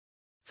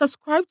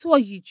subscribe to our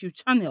YouTube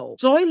channel,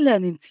 Joy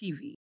Learning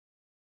TV.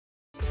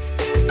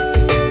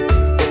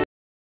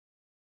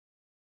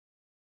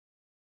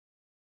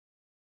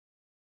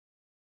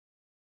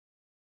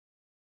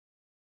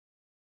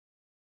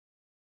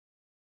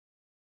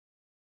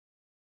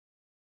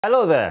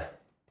 Hello there.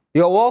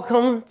 You're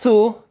welcome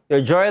to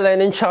your Joy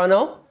Learning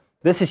channel.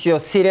 This is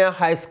your senior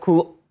high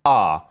school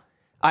R.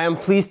 I am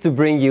pleased to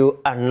bring you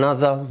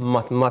another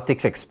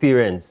mathematics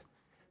experience.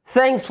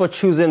 Thanks for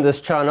choosing this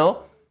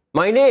channel.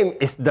 My name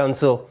is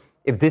Danso.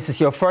 If this is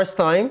your first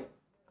time,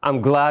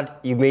 I'm glad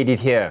you made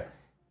it here.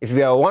 If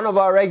you are one of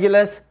our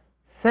regulars,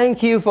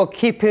 thank you for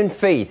keeping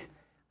faith.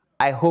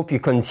 I hope you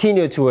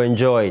continue to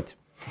enjoy it.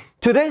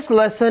 Today's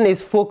lesson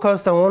is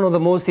focused on one of the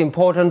most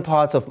important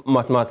parts of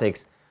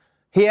mathematics.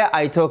 Here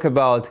I talk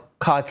about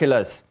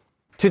calculus.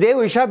 Today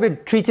we shall be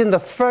treating the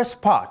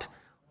first part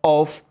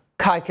of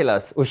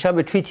calculus. We shall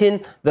be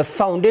treating the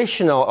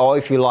foundational, or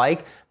if you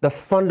like, the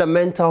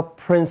fundamental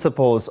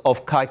principles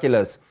of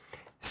calculus.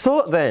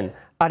 So then,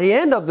 at the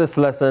end of this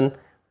lesson,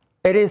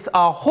 it is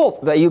our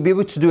hope that you'll be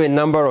able to do a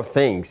number of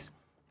things.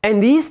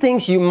 And these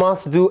things you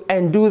must do,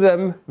 and do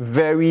them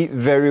very,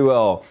 very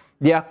well.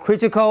 They are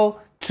critical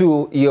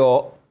to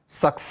your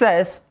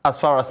success as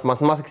far as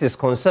mathematics is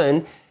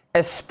concerned,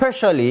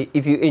 especially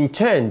if you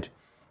intend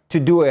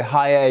to do a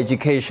higher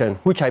education,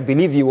 which I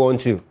believe you want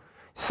to.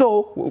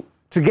 So,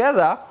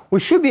 together, we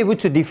should be able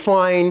to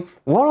define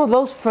one of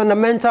those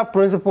fundamental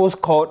principles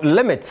called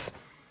limits.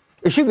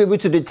 You should be able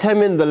to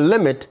determine the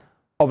limit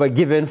of a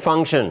given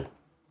function.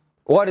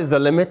 What is the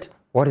limit?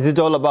 What is it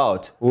all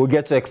about? We'll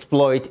get to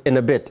explore it in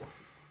a bit.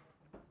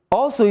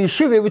 Also, you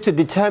should be able to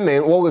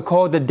determine what we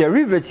call the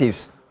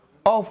derivatives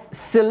of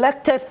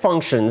selected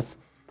functions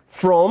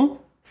from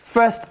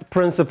first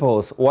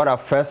principles. What are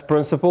first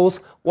principles?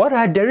 What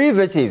are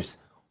derivatives?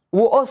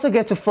 We'll also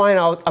get to find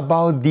out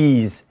about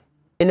these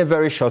in a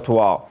very short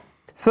while.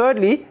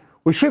 Thirdly,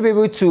 we should be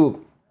able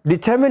to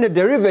determine the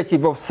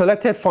derivative of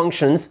selected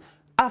functions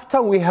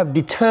after we have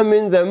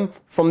determined them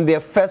from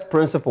their first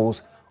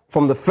principles.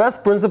 From the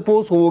first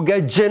principles, we will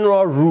get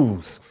general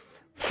rules.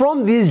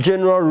 From these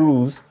general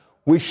rules,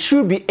 we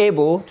should be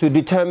able to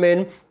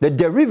determine the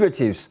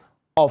derivatives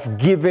of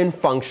given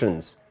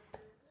functions.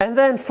 And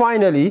then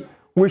finally,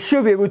 we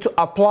should be able to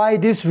apply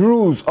these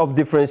rules of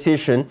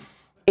differentiation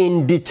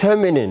in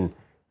determining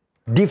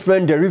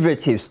different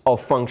derivatives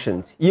of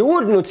functions. You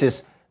would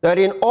notice that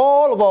in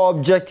all of our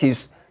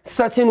objectives,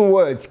 certain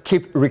words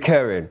keep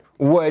recurring.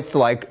 Words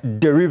like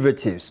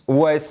derivatives,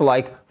 words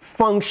like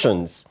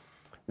functions.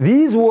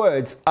 These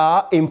words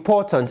are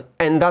important,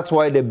 and that's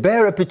why they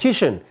bear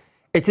repetition.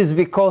 It is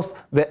because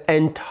the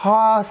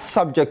entire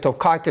subject of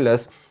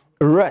calculus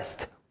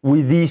rests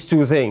with these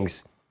two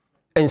things.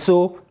 And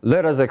so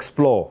let us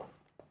explore.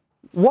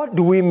 What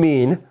do we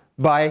mean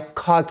by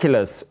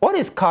calculus? What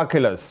is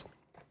calculus?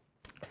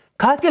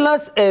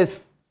 Calculus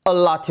is a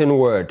Latin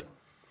word.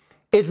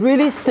 It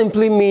really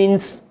simply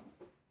means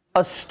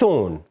a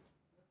stone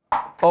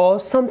or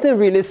something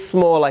really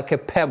small like a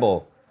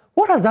pebble.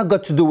 What has that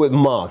got to do with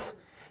math?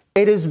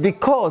 It is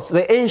because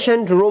the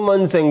ancient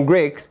Romans and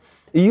Greeks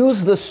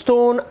used the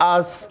stone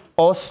as,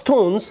 or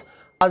stones,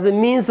 as a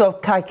means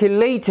of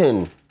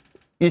calculating.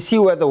 You see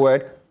where the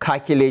word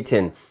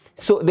calculating.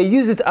 So they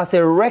use it as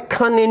a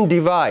reckoning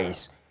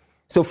device.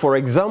 So for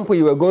example,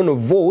 you are going to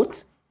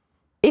vote.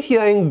 If you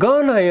are in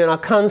Ghana and I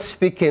can't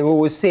speak, we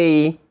will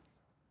say,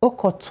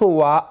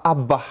 Okotowa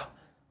Abba.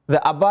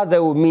 The Abba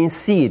there will mean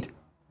seed.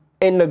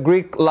 In the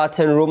Greek,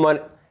 Latin,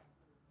 Roman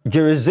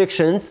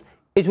jurisdictions,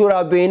 it would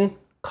have been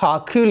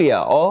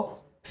calculia or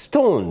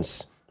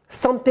stones.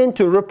 Something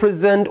to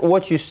represent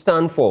what you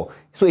stand for.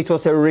 So it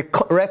was a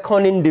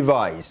reckoning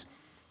device.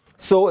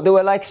 So they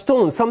were like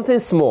stones, something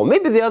small.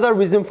 Maybe the other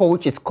reason for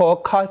which it's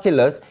called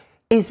calculus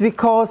is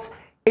because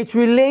it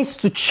relates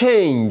to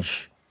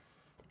change.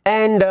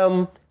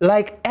 And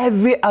like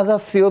every other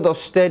field of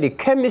study,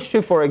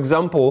 chemistry, for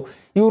example,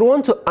 you would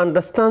want to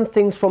understand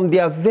things from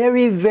their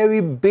very, very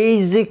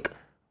basic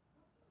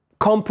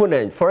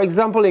component. For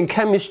example, in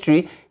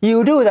chemistry,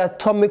 you deal with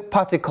atomic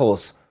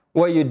particles,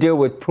 where you deal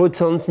with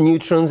protons,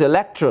 neutrons,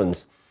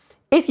 electrons.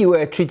 If you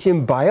were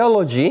treating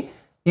biology,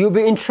 you'll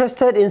be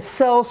interested in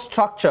cell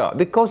structure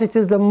because it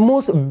is the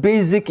most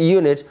basic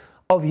unit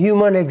of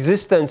human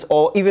existence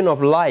or even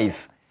of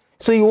life.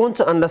 So you want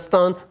to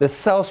understand the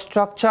cell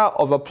structure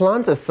of a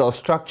plant, the cell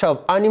structure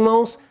of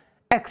animals,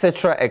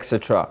 etc.,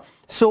 etc.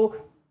 So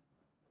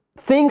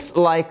things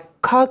like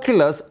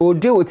calculus will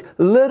deal with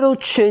little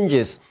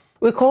changes.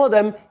 We call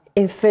them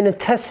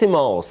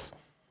infinitesimals.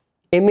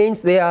 It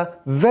means they are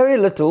very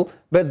little,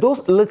 but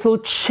those little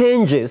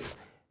changes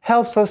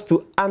helps us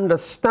to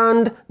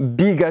understand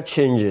bigger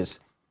changes.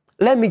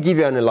 Let me give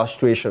you an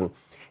illustration.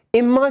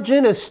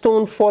 Imagine a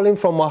stone falling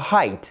from a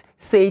height,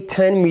 say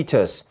 10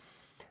 meters.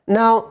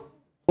 Now,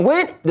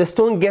 when the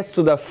stone gets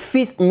to the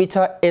 5th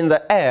meter in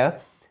the air,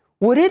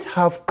 would it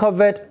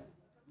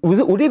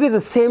be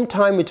the same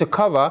time it will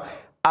cover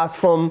as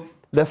from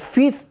the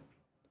 5th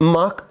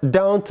mark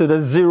down to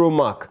the 0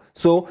 mark?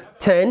 So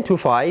 10 to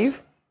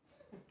 5.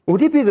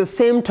 Would it be the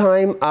same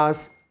time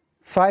as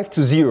 5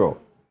 to 0.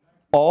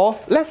 Or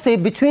let's say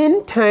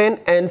between 10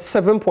 and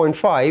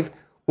 7.5,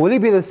 will it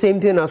be the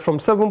same thing as from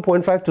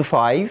 7.5 to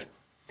 5?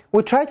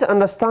 We try to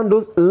understand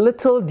those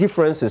little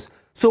differences.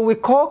 So we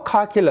call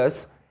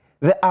calculus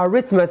the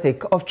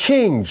arithmetic of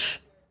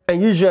change, and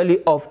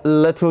usually of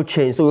little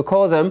change. So we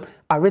call them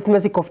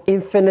arithmetic of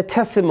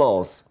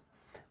infinitesimals.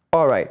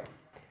 All right.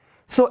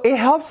 So it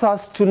helps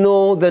us to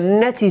know the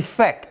net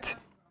effect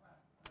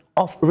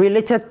of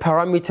related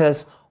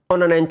parameters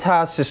on an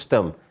entire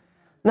system.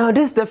 Now,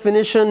 this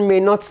definition may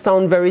not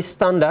sound very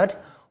standard,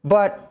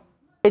 but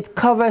it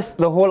covers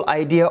the whole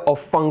idea of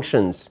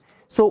functions.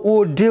 So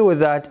we'll deal with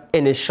that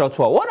in a short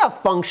while. What are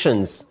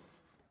functions?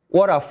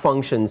 What are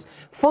functions?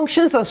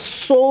 Functions are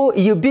so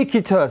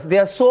ubiquitous. They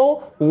are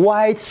so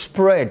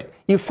widespread.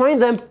 You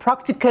find them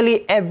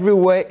practically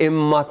everywhere in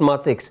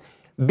mathematics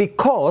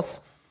because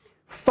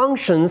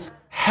functions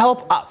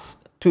help us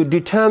to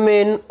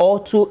determine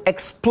or to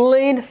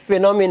explain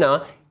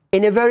phenomena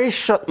in a very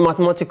short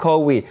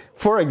mathematical way.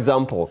 For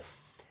example,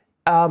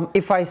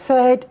 if I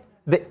said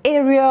the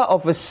area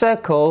of a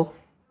circle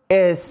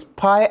is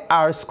pi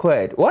r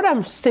squared, what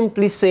I'm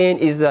simply saying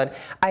is that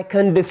I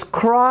can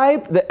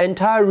describe the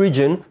entire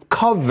region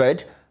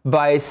covered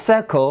by a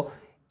circle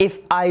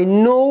if I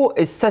know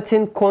a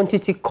certain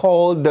quantity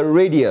called the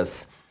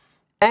radius,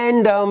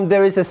 and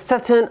there is a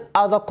certain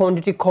other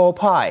quantity called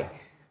pi.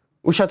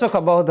 We shall talk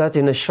about that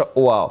in a short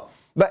while.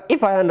 But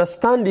if I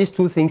understand these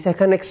two things, I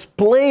can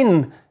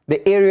explain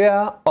the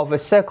area of a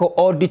circle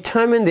or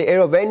determine the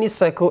area of any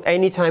circle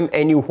anytime,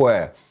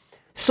 anywhere.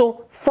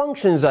 So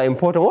functions are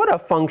important. What are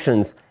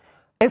functions?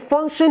 A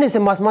function is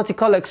a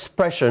mathematical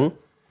expression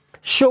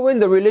showing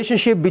the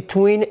relationship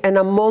between and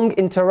among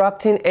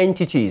interacting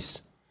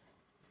entities.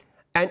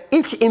 And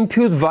each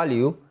input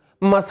value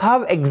must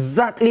have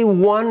exactly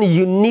one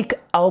unique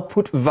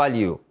output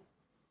value.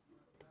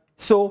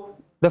 So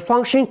the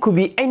function could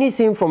be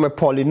anything from a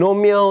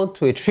polynomial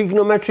to a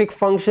trigonometric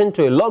function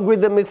to a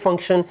logarithmic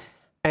function,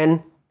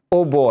 and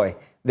oh boy,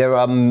 there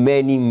are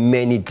many,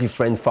 many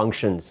different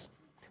functions.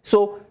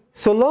 So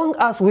long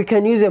as we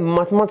can use a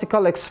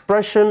mathematical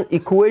expression,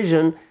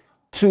 equation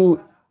to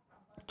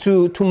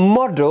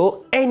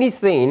model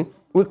anything,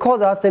 we call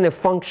that thing a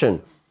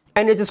function.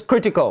 And it is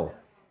critical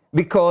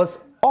because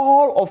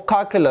all of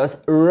calculus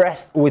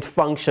rests with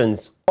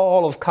functions.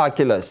 All of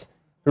calculus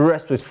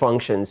rests with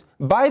functions.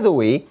 By the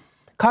way,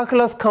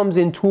 calculus comes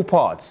in two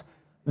parts.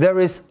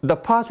 There is the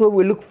part where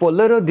we look for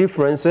little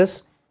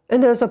differences,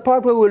 and there's a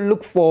part where we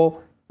look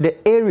for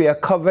the area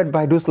covered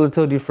by those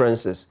little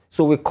differences.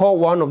 So we call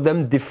one of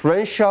them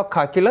differential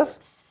calculus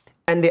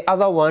and the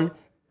other one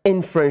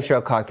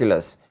inferential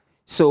calculus.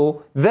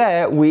 So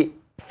there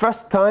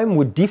first time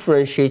we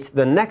differentiate,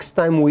 the next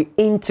time we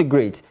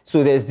integrate.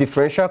 So there's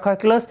differential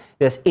calculus,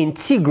 there's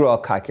integral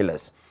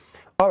calculus.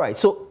 All right,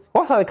 so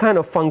what are the kind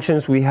of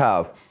functions we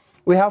have?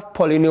 We have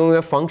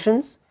polynomial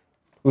functions,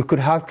 we could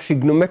have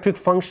trigonometric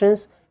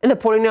functions, and the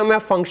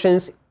polynomial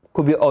functions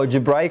could be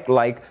algebraic,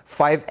 like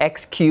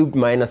 5x cubed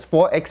minus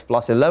 4x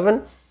plus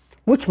 11,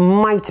 which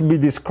might be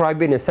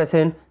describing a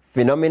certain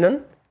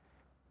phenomenon.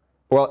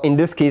 Well, in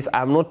this case,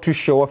 I'm not too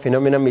sure what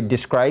phenomenon it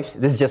describes.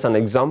 This is just an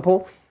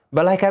example.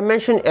 But like I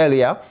mentioned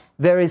earlier,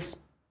 there is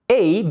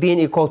a being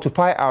equal to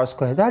pi r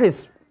squared. That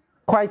is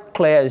quite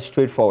clear and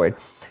straightforward.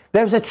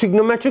 There's a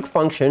trigonometric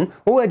function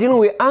where we're dealing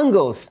with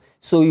angles.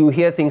 So you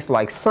hear things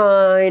like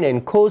sine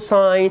and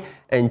cosine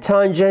and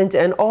tangent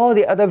and all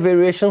the other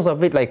variations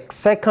of it, like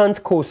secant,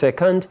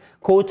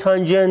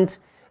 cotangent,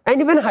 and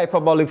even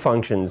hyperbolic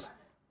functions,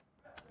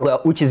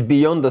 well, which is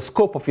beyond the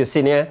scope of your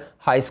senior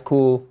high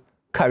school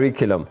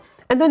curriculum.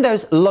 And then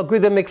there's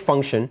logarithmic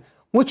function,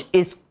 which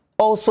is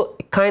also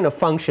a kind of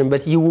function,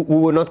 but we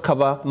will not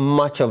cover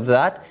much of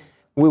that.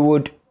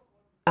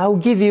 I'll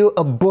give you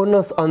a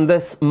bonus on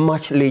this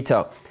much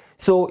later.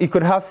 So you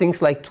could have things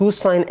like 2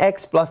 sine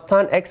x plus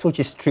tan x, which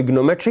is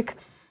trigonometric,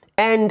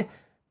 and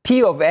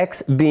p of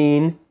x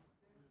being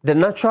the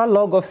natural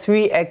log of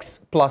 3x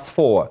plus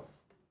 4.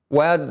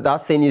 Well,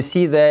 that thing you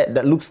see there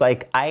that looks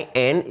like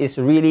in is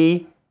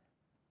really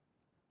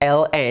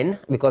ln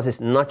because it's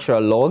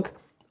natural log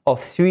of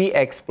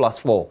 3x plus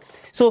 4.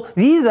 So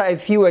these are a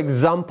few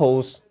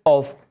examples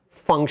of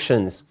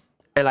functions.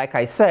 And like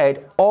I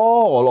said,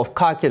 all of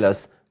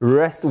calculus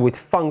rests with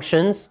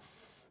functions,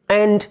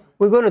 and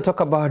we're going to talk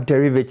about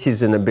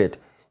derivatives in a bit.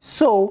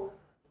 So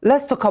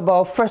let's talk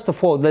about, first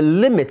of all, the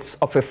limits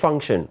of a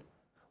function.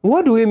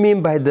 What do we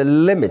mean by the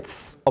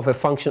limits of a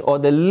function or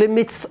the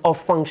limits of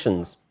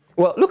functions?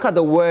 Well, look at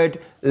the word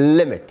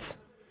limit.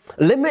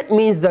 Limit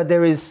means that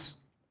there is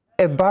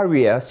a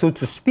barrier, so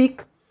to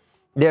speak.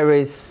 There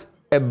is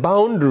a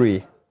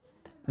boundary.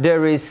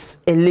 There is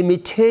a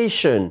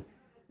limitation.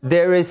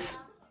 There is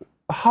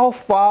how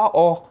far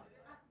or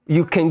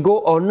you can go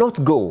or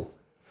not go.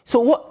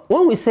 So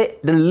when we say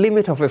the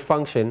limit of a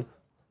function,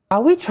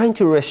 are we trying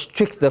to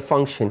restrict the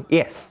function?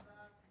 Yes,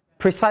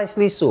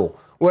 precisely so.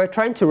 We're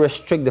trying to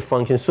restrict the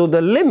function. So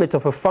the limit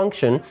of a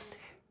function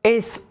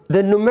is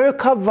the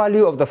numerical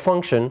value of the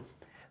function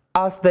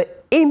as the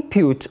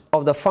input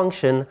of the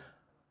function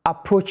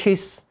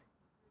approaches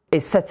a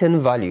certain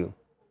value.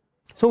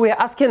 So we are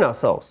asking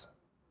ourselves,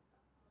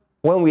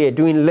 when we are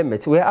doing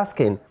limits, we are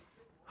asking,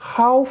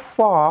 how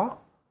far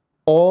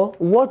or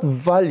what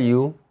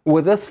value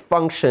will this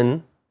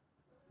function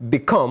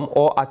become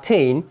or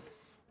attain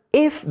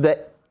if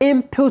the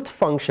input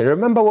function,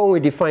 remember when we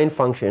defined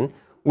function,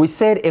 we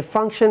said a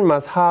function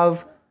must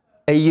have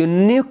a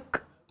unique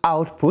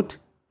output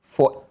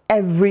for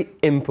every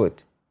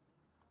input.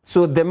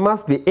 So there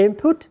must be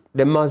input,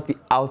 there must be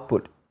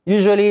output.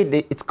 Usually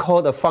it's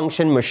called a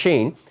function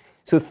machine.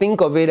 So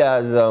think of it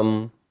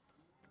as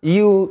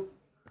you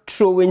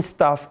throwing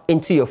stuff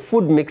into your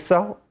food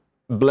mixer,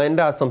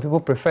 blender, as some people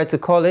prefer to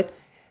call it.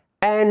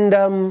 And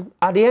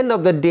at the end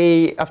of the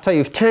day, after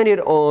you've turned it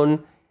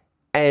on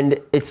and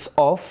it's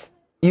off,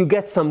 you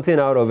get something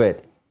out of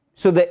it.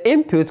 So the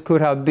input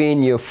could have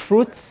been your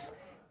fruits,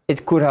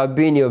 it could have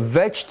been your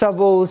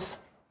vegetables,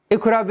 it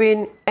could have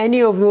been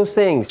any of those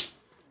things.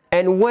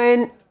 And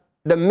when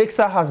the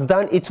mixer has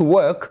done its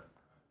work,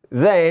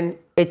 then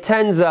it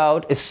turns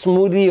out a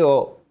smoothie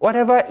or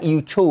whatever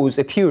you chose,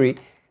 a puree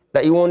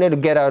that you wanted to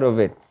get out of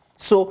it.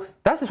 So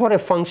that is what a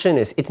function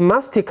is. It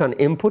must take an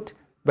input,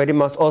 but it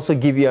must also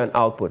give you an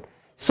output.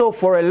 So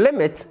for a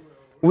limit,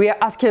 we are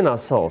asking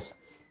ourselves,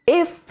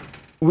 if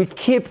we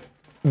keep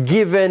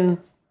giving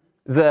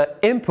the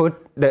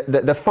input,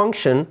 the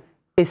function,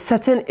 a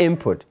certain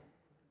input,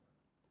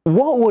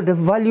 what would the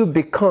value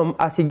become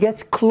as it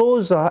gets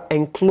closer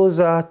and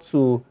closer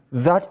to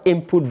that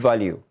input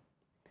value?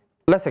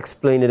 Let's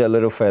explain it a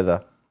little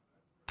further.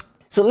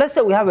 So let's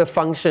say we have a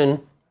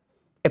function,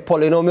 a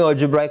polynomial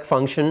algebraic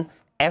function,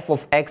 f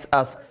of x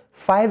as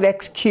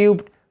 5x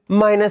cubed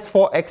minus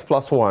 4x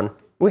plus 1.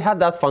 We had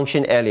that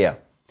function earlier.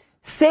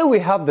 Say we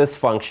have this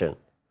function.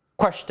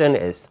 Question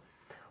is,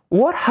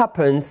 what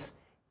happens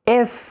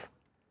if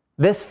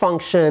this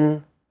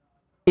function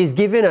is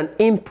given an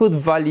input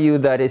value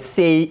that is,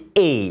 say,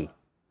 a?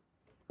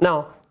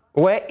 Now,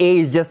 where a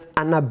is just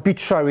an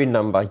arbitrary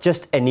number,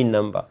 just any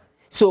number.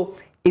 So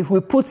if we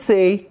put,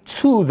 say,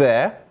 2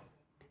 there,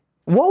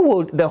 what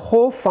would the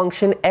whole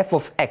function f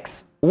of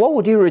x, what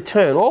would it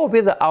return? What would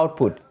be the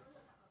output?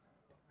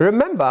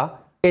 Remember,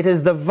 it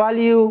is the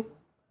value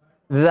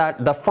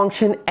that the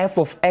function f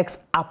of x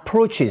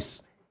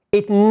approaches.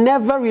 It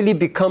never really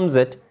becomes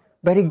it,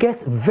 but it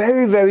gets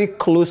very, very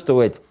close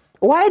to it.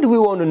 Why do we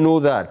want to know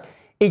that?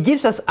 It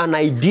gives us an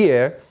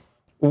idea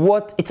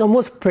what, it's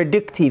almost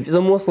predictive, it's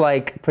almost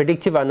like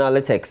predictive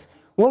analytics.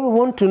 When we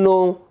want to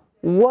know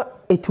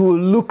what it will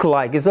look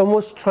like, it's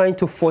almost trying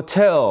to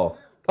foretell,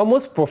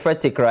 almost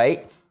prophetic,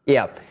 right?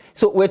 Yeah.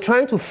 So we're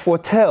trying to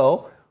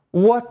foretell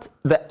what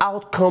the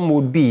outcome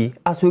would be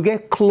as we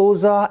get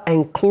closer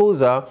and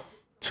closer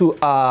to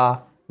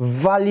our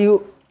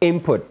value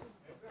input.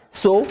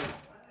 So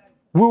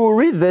we will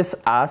read this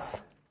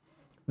as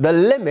the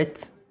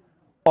limit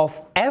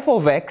of f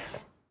of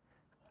x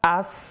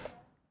as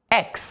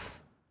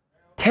x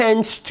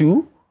tends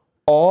to,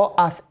 or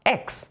as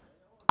x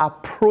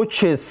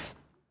approaches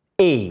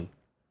a.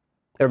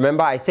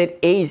 Remember, I said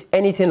a is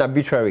anything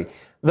arbitrary.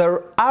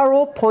 The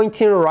arrow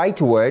pointing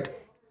rightward,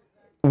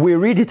 we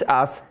read it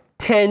as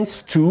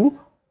tends to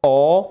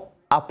or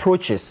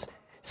approaches.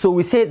 So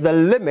we say the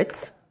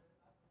limit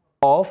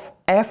of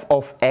f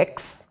of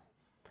x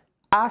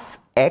as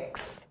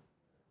x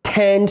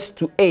tends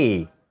to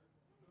a.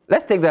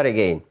 Let's take that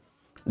again.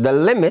 The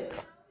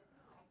limit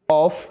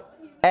of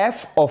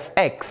f of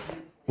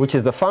x, which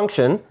is the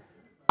function,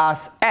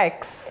 as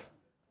x,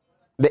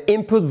 the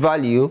input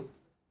value,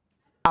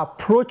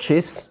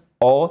 approaches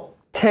or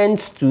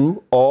tends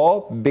to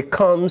or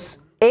becomes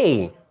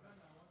a.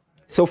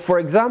 So for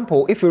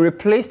example, if we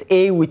replaced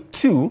a with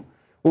 2,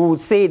 we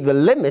would say the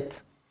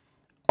limit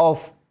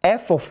of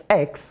f of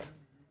x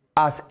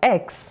as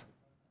x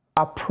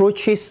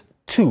approaches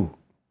 2.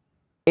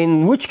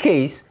 In which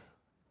case,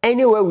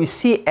 anywhere we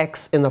see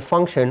x in the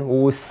function, we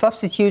will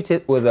substitute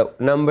it with the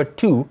number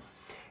 2.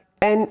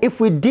 And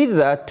if we did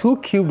that, 2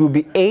 cubed will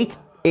be 8.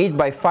 8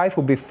 by 5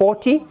 will be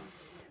 40.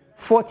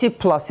 40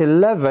 plus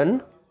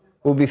 11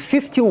 will be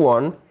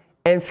 51.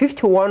 And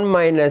 51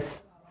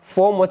 minus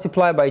 4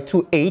 multiplied by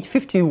 2, 8.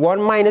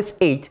 51 minus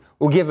 8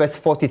 will give us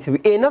 43.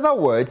 In other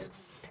words,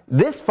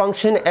 this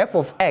function f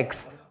of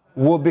x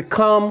will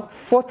become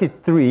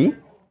 43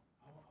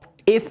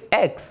 if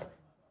x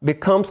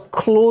becomes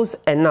close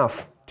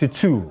enough to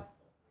 2.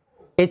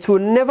 It will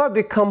never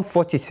become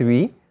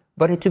 43,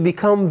 but it will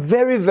become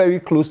very, very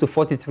close to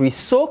 43.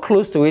 So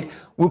close to it,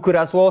 we could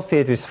as well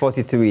say it is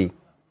 43.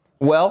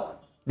 Well,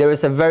 there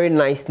is a very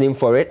nice name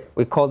for it.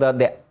 We call that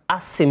the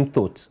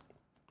asymptote.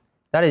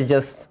 That is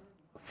just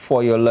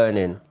for your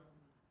learning.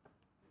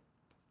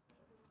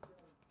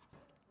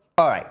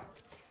 All right.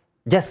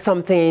 Just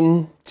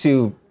something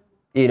to,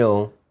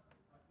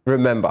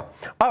 remember.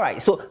 All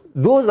right, so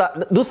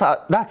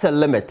that's a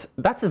limit.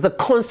 That is the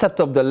concept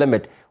of the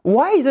limit.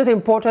 Why is it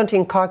important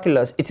in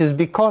calculus? It is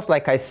because,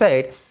 like I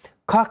said,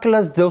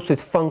 calculus deals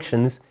with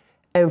functions,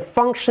 and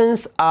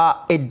functions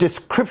are a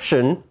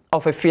description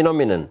of a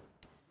phenomenon.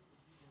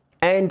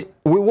 And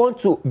we want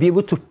to be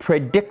able to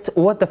predict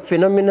what the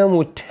phenomenon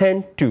would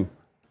tend to.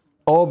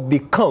 or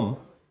become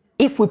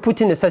if we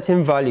put in a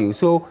certain value.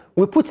 So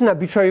we put in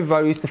arbitrary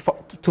values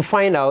to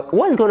find out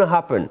what's going to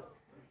happen.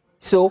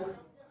 So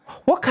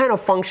what kind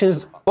of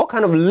functions, what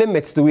kind of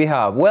limits do we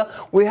have? Well,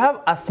 we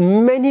have as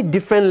many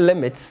different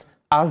limits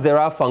as there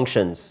are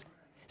functions.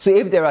 So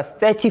if there are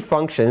 30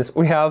 functions,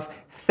 we have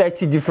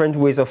 30 different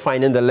ways of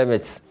finding the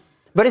limits.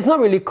 But it's not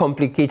really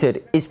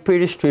complicated. It's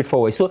pretty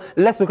straightforward. So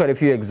let's look at a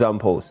few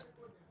examples.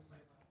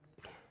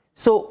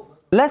 So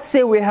let's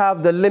say we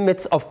have the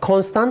limits of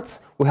constants,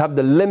 we have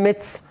the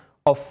limits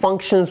of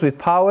functions with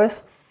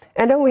powers,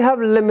 and then we have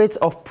limits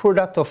of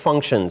product of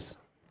functions.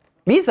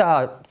 These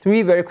are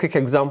three very quick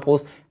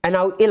examples, and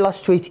I'll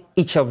illustrate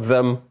each of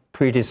them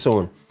pretty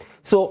soon.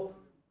 So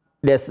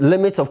there's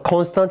limits of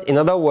constants, in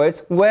other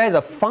words, where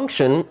the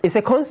function is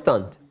a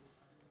constant.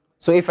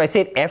 So if I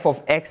said f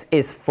of x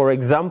is, for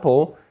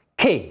example,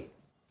 k,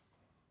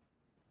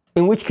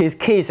 in which case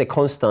k is a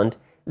constant,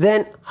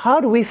 then how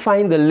do we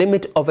find the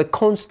limit of a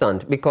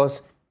constant?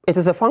 Because it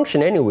is a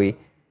function anyway.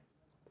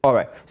 All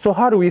right, so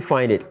how do we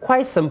find it?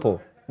 Quite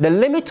simple. The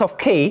limit of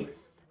k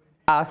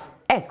as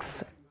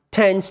x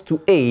tends to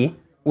a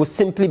will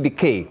simply be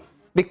k.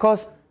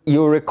 Because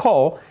you'll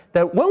recall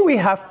that when we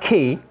have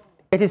k,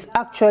 it is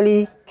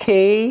actually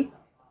k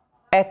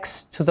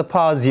x to the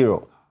power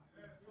 0.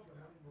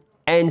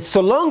 And so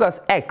long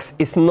as x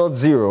is not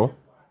 0,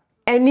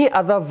 any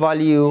other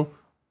value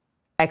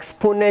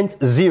exponent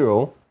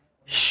 0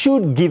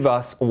 should give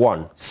us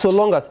 1, so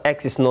long as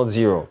x is not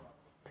 0.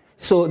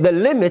 So the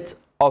limit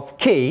of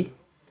k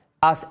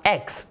as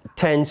x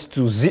tends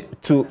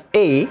to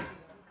a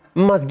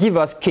must give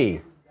us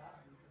k.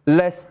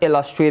 Let's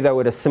illustrate that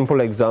with a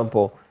simple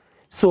example.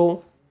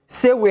 So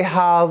say we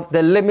have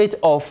the limit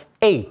of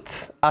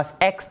 8 as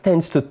x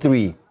tends to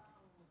 3.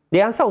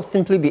 The answer will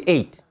simply be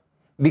 8,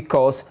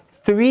 because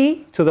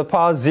 3 to the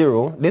power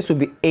 0, this will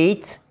be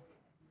 8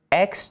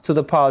 x to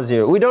the power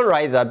 0. We don't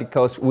write that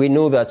because we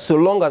know that so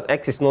long as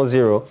x is not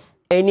 0,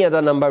 any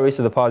other number raised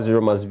to the power 0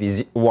 must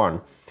be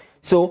 1.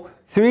 So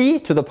 3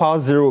 to the power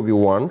 0 will be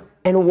 1,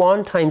 and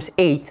 1 times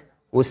 8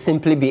 will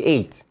simply be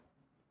 8.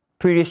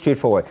 Pretty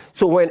straightforward.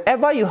 So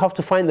whenever you have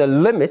to find the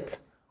limit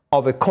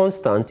of a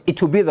constant,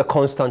 it will be the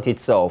constant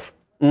itself.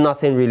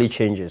 Nothing really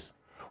changes.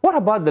 What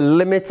about the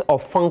limits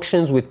of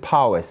functions with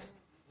powers?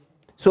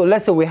 So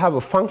let's say we have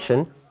a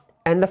function,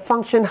 and the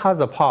function has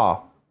a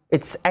power.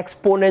 Its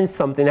exponent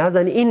something, has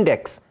an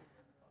index.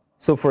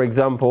 So for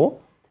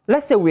example,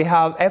 let's say we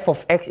have f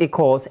of x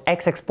equals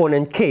x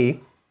exponent k,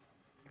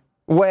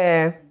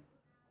 where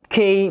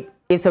k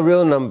is a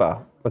real number,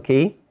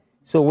 okay?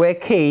 So where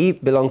k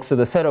belongs to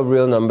the set of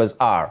real numbers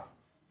R.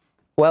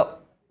 Well,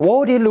 what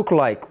would it look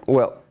like?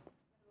 Well,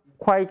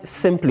 quite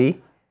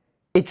simply,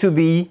 it will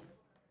be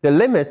the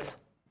limit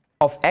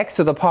of x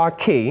to the power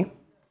k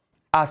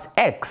as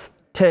x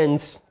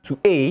tends to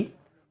a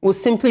will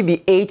simply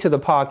be a to the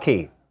power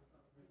k.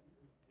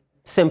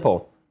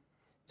 Simple.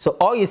 So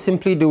all you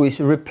simply do is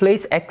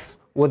replace x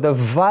with the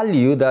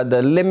value that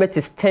the limit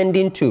is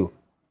tending to.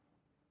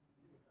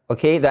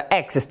 Okay, the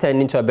x is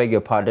tending to, I beg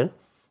your pardon.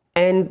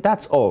 And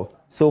that's all.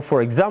 So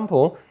for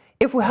example,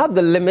 if we have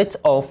the limit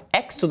of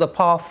x to the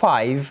power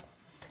 5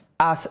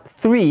 as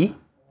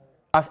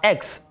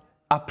x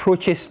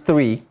approaches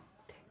 3,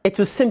 it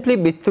will simply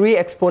be 3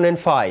 exponent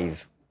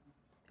 5.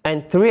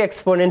 And 3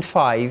 exponent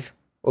 5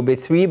 will be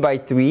 3 by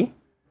 3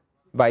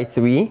 by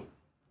 3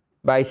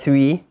 by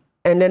 3,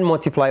 and then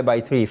multiply by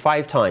 3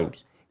 5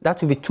 times. That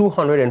will be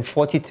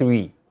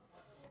 243.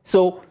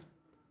 So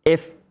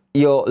if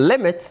your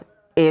limit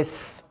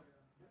is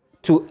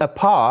to a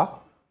power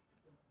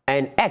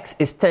and x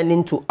is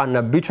tending to an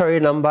arbitrary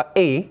number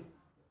a,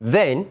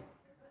 then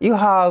you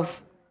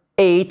have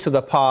a to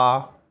the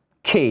power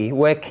k,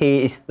 where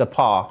k is the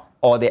power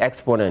or the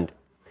exponent.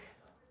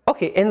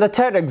 Okay, in the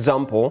third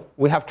example,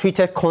 we have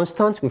treated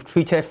constants, we've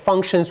treated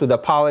functions with the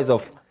powers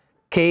of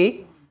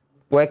k,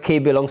 where k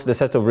belongs to the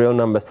set of real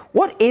numbers.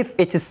 What if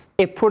it is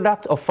a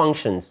product of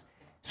functions?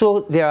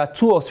 So there are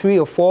 2 or 3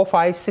 or 4,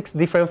 5, 6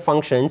 different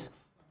functions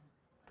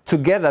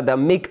together that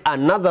make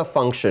another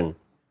function.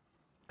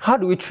 How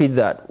do we treat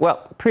that?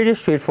 Well, pretty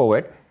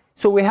straightforward.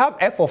 So we have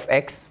f of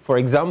x, for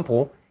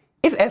example.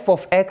 If f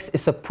of x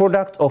is a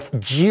product of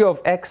g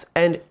of x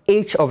and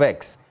h of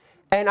x,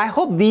 and I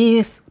hope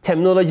these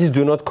terminologies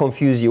do not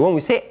confuse you. When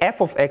we say f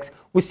of x,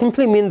 we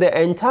simply mean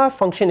the entire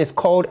function is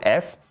called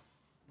f,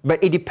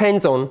 but it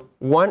depends on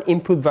one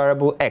input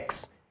variable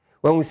x.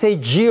 When we say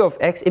g of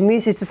x, it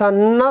means it is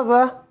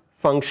another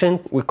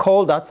function. We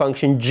call that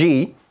function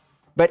g,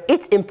 but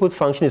its input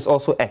function is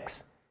also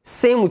x.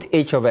 Same with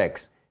h of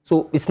x.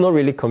 So it's not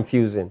really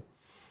confusing.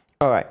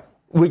 All right,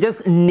 we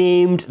just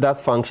named that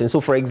function.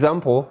 So for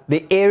example,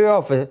 the area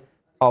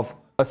of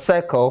a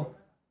circle,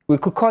 we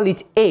could call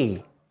it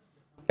a.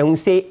 And we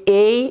say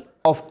a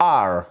of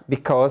r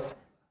because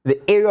the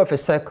area of a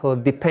circle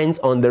depends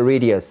on the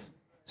radius.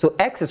 So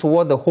x is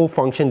what the whole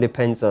function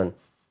depends on.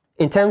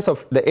 In terms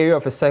of the area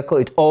of a circle,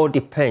 it all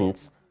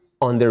depends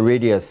on the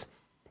radius.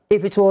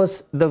 If it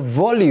was the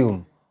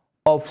volume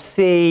of,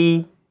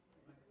 say,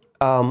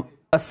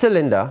 a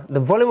cylinder, the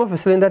volume of a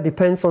cylinder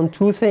depends on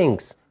two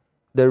things: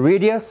 the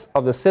radius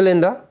of the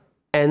cylinder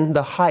and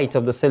the height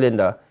of the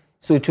cylinder.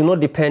 So it will not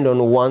depend on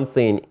one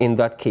thing in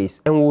that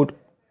case, and we'll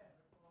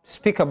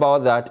speak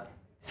about that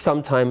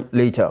sometime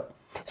later.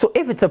 So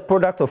if it's a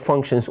product of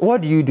functions,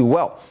 what do?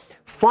 Well,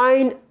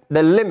 find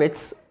the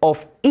limits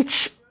of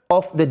each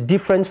of the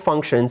different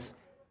functions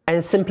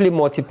and simply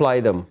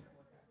multiply them.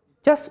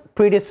 Just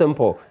pretty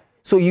simple.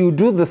 So you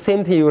do the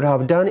same thing you would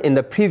have done in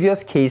the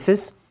previous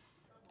cases,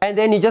 and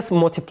then you just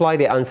multiply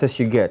the answers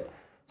you get.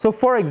 So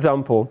for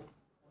example,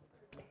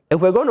 if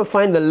we're going to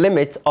find the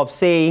limit of,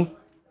 say,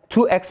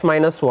 2x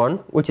minus 1,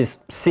 which is,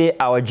 say,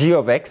 our g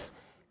of x,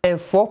 and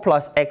 4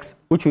 plus x,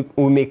 which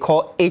we may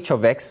call h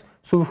of x,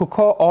 so we could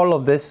call all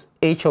of this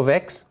h of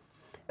x,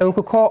 and we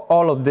could call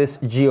all of this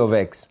g of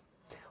x.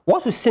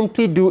 What we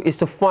simply do is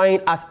to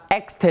find, as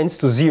x tends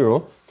to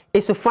 0,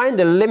 is to find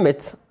the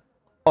limit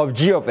of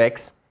g of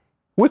x,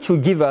 which will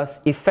give us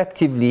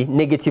effectively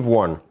negative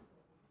 1.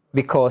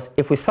 Because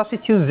if we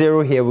substitute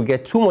 0 here, we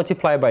get 2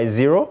 multiplied by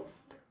 0,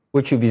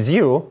 which will be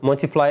 0,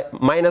 multiplied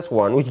minus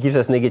 1, which gives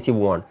us negative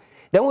 1.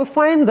 Then we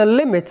find the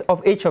limit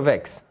of h of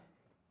x,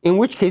 in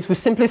which case we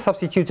simply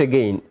substitute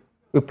again.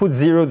 We put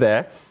 0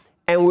 there,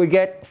 and we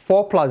get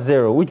 4 plus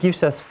 0, which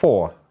gives us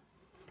 4.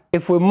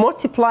 If we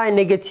multiply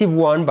negative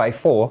 1 by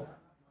 4,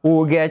 we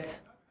will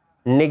get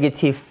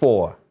negative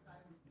 4.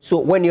 So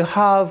when you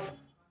have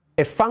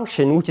a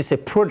function which is a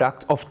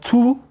product of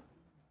two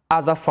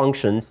other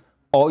functions,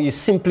 all you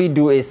simply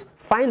do is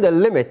find the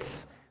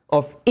limits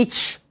of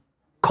each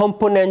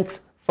component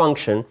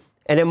function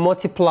and then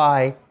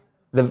multiply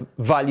the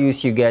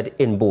values you get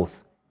in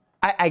both.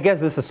 I guess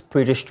this is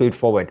pretty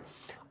straightforward.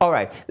 All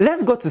right,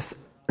 let's go to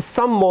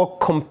some more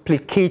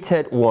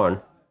complicated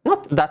one.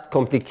 Not that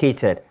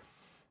complicated.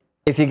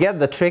 If you get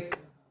the trick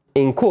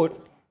in code,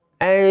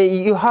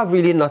 you have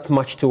really not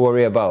much to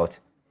worry about.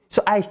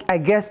 So I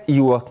guess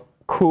you are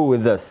cool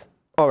with this.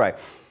 All right.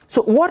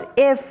 So what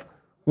if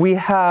we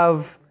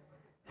have,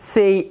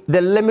 say,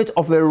 the limit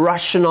of a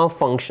rational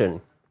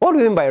function? What do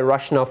we mean by a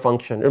rational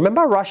function?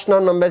 Remember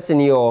rational numbers in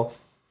your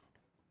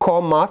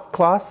core math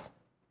class?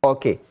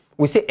 Okay.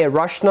 We say a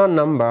rational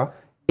number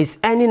is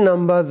any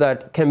number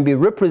that can be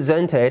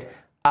represented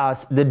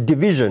as the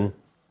division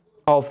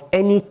of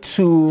any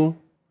two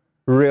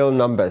real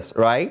numbers,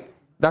 right?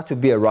 That would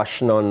be a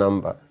rational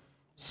number.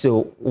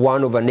 So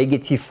 1 over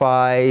negative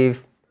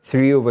 5,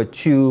 3 over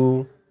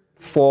 2,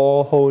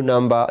 4 whole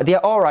number. They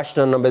are all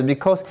rational numbers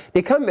because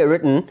they can be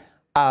written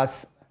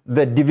as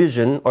the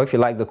division, or if you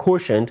like, the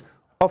quotient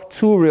of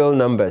two real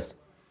numbers.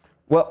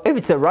 Well, if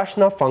it's a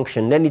rational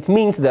function, then it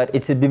means that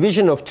it's a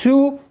division of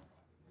two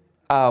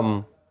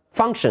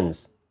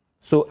functions.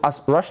 So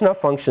as rational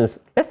functions,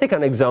 let's take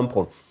an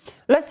example.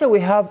 Let's say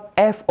we have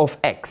f of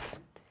x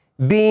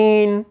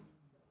being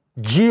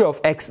g of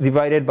x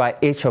divided by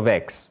h of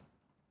x.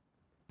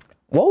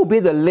 What would be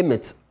the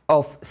limits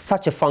of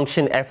such a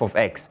function f of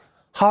x?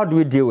 How do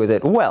we deal with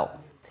it? Well,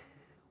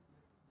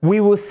 we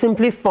will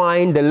simply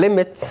find the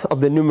limit of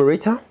the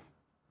numerator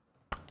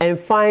and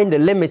find the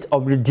limit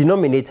of the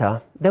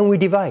denominator, then we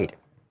divide.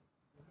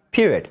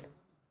 Period.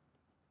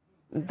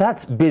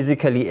 That's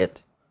basically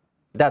it.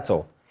 That's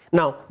all.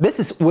 Now, this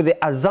is with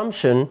the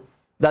assumption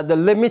that the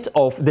limit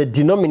of the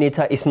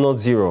denominator is not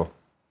 0,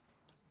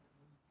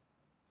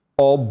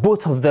 or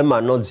both of them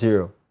are not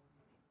 0.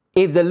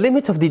 If the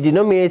limit of the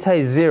denominator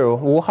is 0,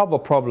 we'll have a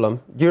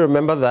problem. Do you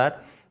remember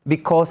that?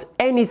 Because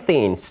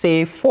anything,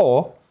 say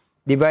 4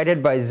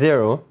 divided by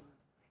 0,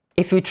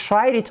 if you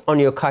tried it on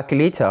your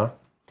calculator,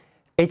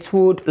 it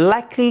would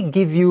likely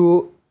give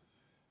you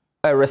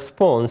a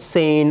response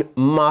saying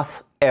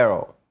math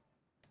error.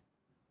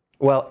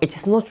 Well, it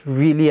is not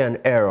really an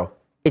error.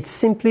 It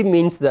simply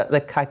means that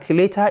the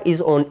calculator is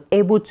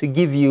unable to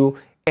give you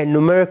a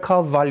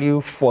numerical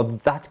value for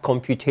that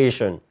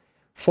computation.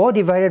 4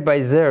 divided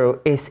by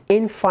 0 is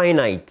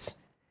infinite.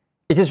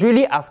 It is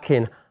really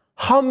asking,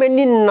 how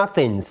many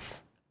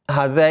nothings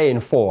are there in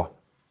 4?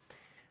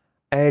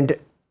 And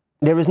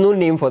there is no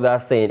name for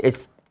that thing.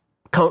 It's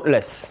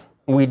countless.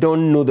 We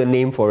don't know the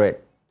name for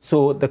it.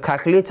 So the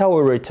calculator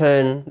will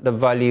return the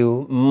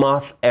value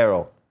math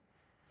error.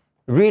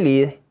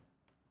 Really,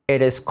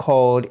 it is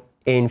called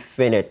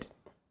infinite.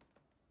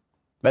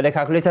 But the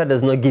calculator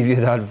does not give you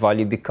that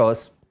value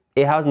because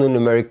it has no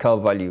numerical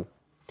value.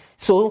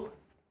 So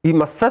you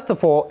must, first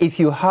of all, if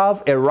you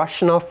have a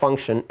rational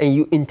function and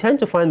you intend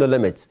to find the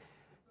limits,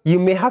 you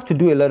may have to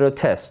do a little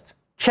test.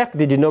 Check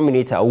the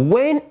denominator.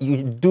 When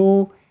you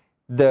do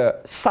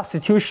the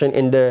substitution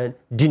in the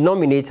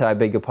denominator, I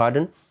beg your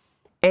pardon,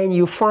 and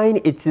you find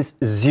it is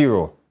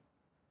 0,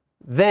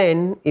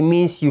 then it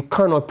means you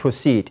cannot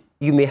proceed.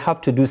 You may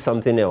have to do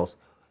something else.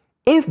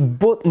 If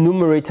both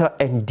numerator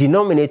and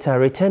denominator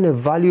return a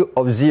value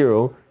of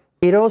 0,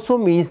 it also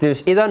means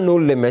there's either no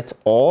limit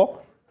or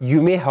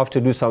you may have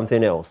to do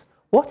something else.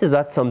 What is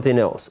that something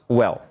else?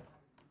 Well,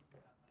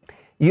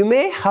 you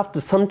may have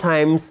to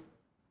sometimes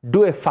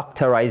do a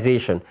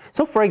factorization.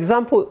 So for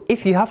example,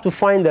 if you have to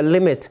find the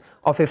limit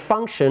of a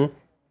function,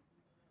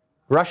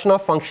 rational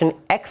function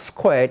x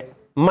squared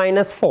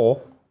minus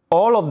 4,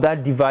 all of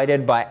that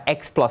divided by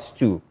x plus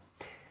 2,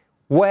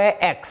 where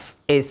x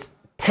is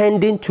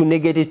tending to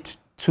negative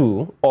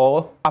 2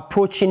 or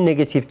approaching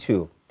negative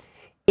 2.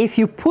 If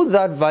you put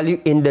that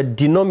value in the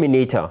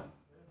denominator,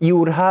 you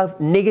would have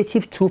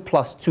negative 2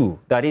 plus 2,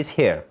 that is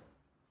here.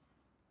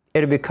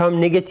 It will become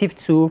negative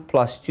 2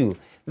 plus 2.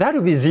 That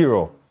will be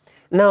 0.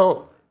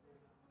 Now,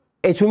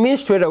 it will mean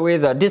straight away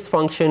that this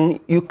function,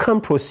 you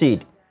can't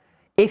proceed.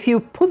 If you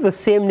put the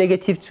same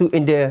negative 2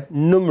 in the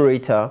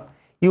numerator,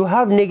 you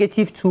have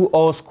negative 2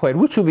 all squared,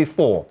 which will be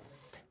 4.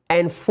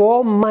 And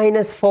 4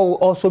 minus 4 will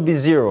also be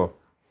 0.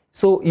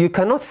 So you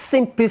cannot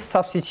simply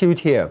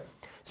substitute here.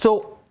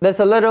 So there's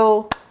a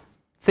little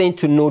thing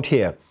to note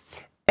here.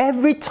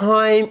 Every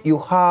time you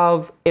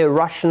have a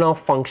rational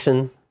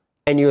function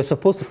and you're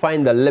supposed to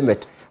find the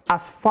limit,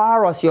 as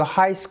far as your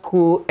high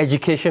school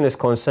education is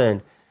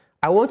concerned,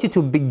 I want you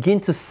to begin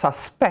to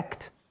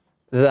suspect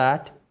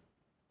that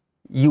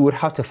you would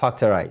have to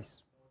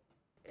factorize.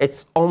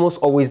 It's almost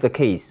always the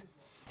case.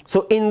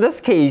 So in this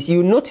case,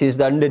 you notice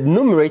that the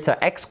numerator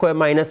x squared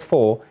minus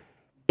 4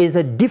 is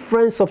a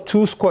difference of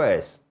 2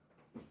 squares.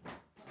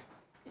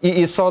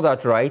 You saw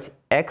that, right?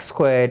 X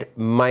squared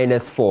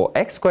minus 4.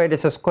 X squared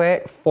is a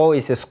square, 4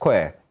 is a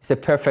square. It's a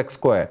perfect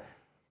square.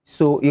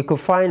 So you could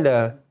find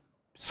the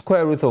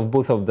square root of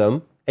both of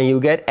them, and you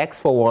get x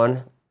for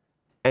one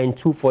and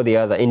 2 for the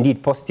other.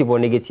 Indeed, positive or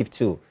negative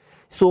 2.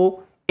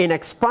 So in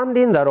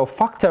expanding that or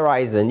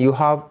factorizing, you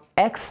have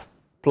x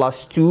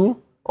plus 2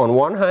 on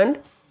one hand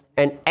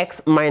and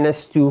x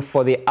minus 2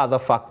 for the other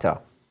factor.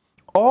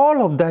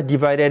 All of that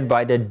divided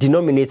by the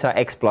denominator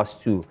x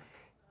plus 2.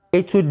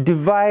 It would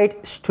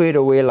divide straight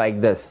away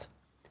like this.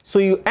 So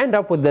you end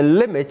up with the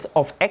limit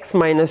of x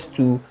minus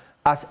 2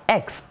 as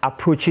x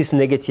approaches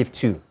negative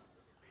 2.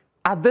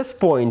 At this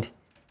point,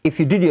 if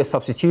you did your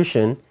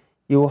substitution,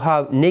 you will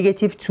have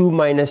negative 2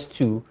 minus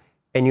 2,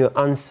 and your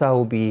answer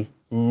will be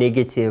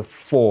negative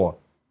 4.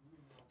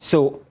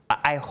 So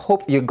I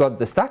hope you got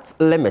this. That's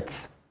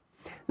limits.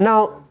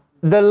 Now,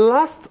 the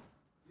last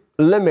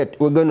limit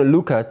we're going to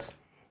look at,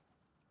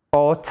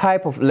 or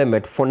type of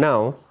limit for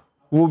now,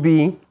 will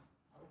be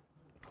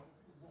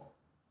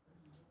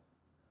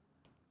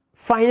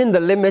finding the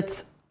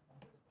limits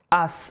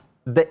as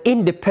the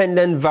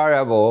independent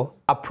variable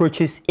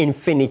approaches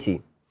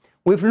infinity.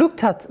 We've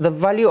looked at the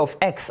value of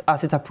x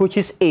as it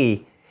approaches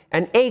a,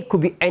 and a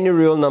could be any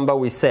real number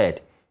we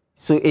said.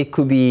 So it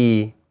could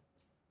be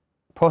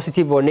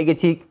positive or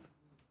negative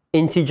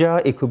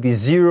integer, it could be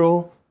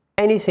 0,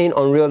 anything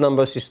on real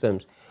number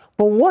systems.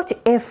 But what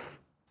if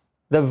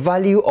the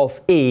value of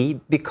a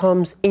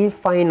becomes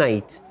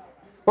infinite?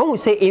 When we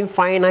say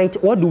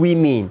infinite, what do we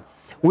mean?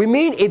 We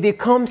mean it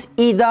becomes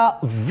either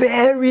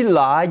very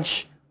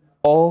large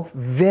or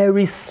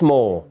very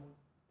small.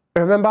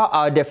 Remember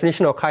our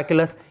definition of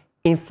calculus,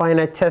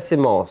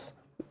 infinitesimals.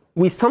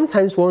 We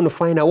sometimes want to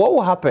find out what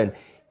will happen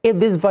if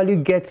this value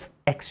gets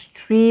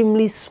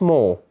extremely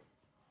small,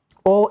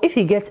 or if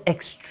it gets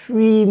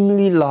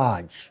extremely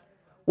large.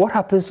 What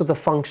happens to the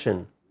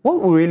function?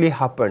 What will really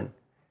happen?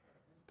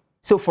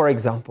 So for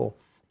example,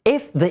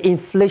 if the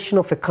inflation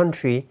of a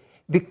country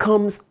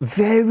becomes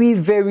very,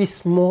 very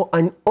small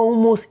and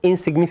almost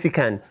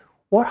insignificant,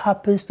 what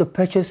happens to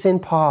purchasing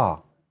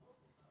power?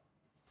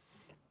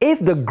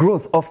 If the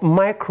growth of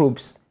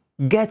microbes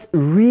gets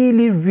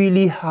really,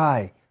 really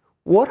high,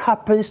 what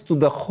happens to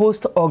the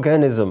host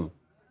organism?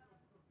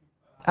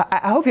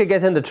 I hope you're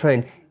getting the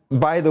trend.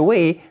 By the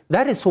way,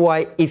 that is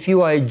why if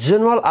you are a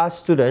general arts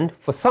student,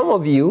 for some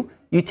of you,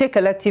 you take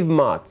elective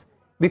math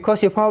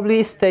because you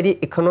probably study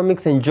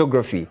economics and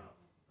geography,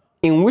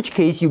 in which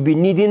case you'll be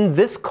needing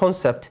this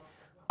concept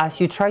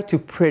as you try to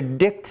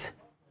predict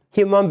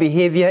human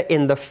behavior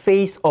in the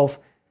face of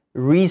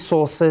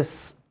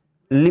resources,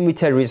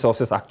 limited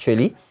resources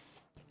actually,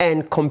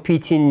 and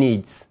competing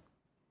needs.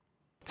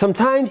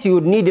 Sometimes you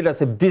would need it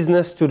as a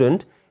business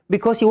student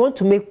because you want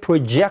to make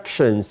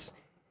projections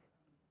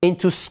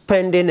into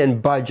spending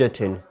and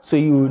budgeting. So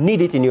you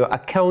need it in your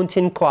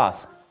accounting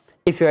class.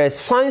 If you're a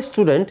science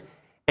student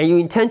and you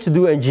intend to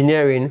do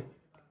engineering,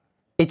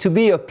 it will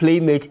be your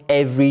playmate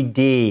every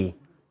day.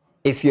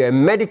 If you're a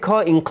medical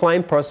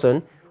inclined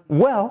person,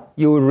 well,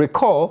 you will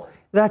recall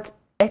that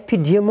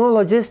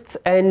epidemiologists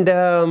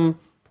and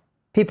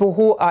people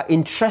who are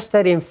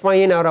interested in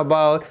finding out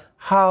about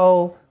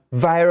how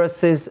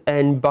viruses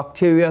and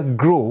bacteria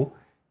grow,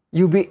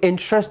 you'll be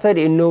interested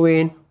in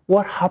knowing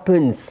what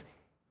happens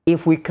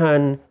if we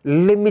can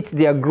limit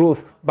their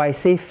growth by,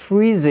 say,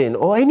 freezing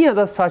or any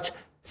other such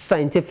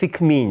scientific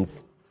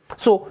means.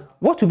 So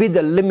what will be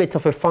the limit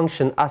of a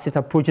function as it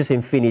approaches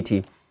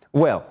infinity?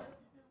 Well,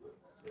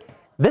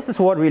 this is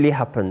what really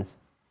happens.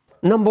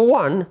 Number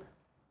one,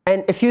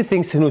 and a few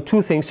things to know,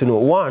 two things to know.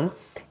 One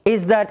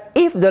is that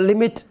if the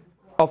limit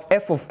of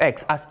f of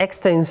x as x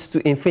tends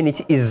to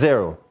infinity is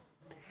 0,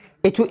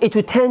 it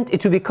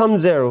will become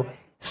 0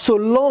 so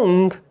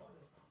long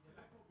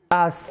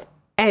as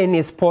n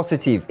is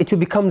positive. It will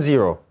become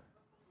 0.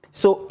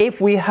 So if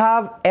we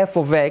have f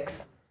of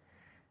x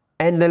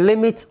and the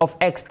limit of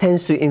x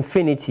tends to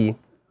infinity,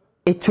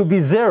 it to be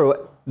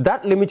 0,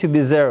 that limit to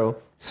be 0,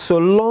 so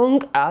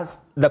long as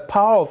the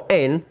power of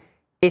n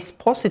is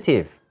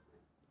positive.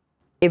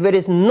 If it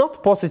is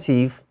not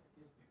positive,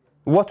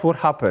 what would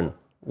happen?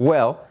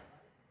 Well,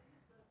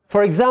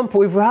 for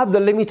example, if we have the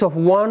limit of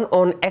 1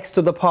 on x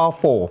to the power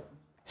 4,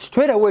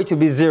 straight away it will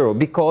be 0,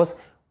 because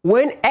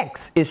when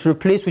x is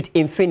replaced with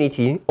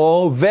infinity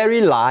or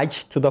very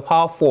large to the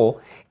power 4,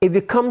 it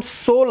becomes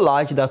so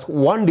large that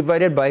 1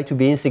 divided by it will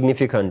be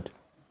insignificant.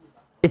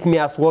 It may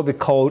as well be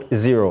called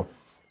 0.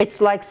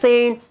 It's like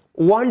saying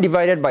 1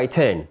 divided by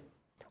 10.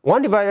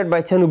 1 divided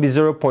by 10 will be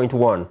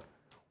 0.1.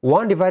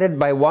 1 divided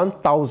by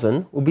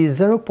 1,000 will be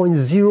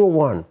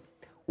 0.01.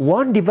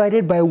 1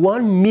 divided by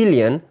 1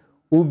 million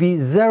will be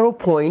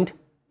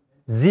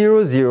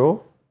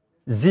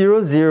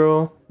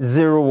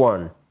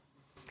 0.000001.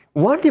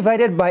 1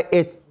 divided by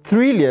a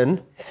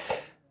trillion,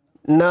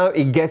 now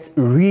it gets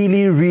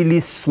really, really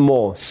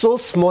small. So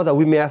small that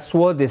we may as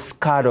well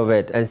discard of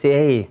it and say,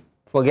 hey,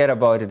 forget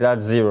about it,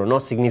 that's 0,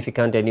 not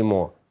significant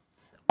anymore.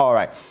 All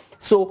right,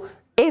 so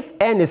if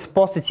n is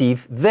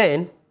positive,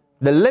 then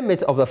the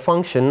limit of the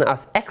function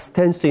as x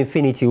tends to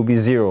infinity will be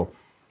 0.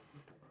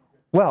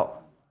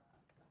 Well,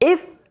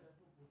 if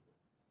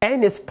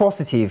n is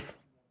positive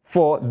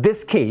for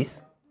this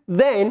case,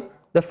 then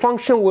the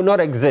function will not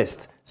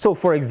exist. So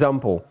for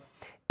example,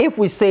 if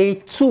we say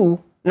 2,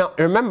 now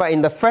remember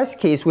in the first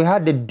case we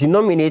had the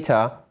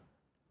denominator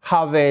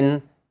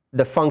having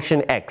the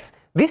function x.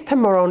 This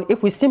time around,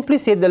 if we simply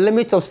say the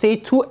limit of say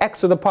 2x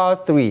to the power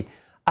 3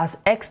 as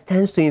x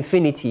tends to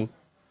infinity,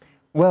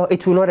 well,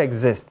 it will not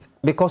exist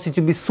because it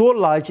will be so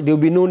large there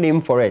will be no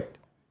name for it.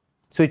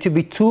 So it will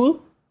be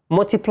 2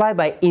 multiplied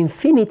by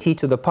infinity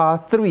to the power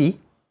 3,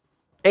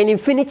 and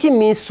infinity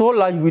means so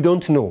large we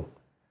don't know.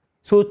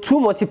 So 2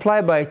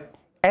 multiplied by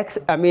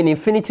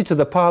infinity to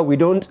the power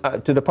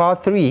to the power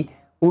 3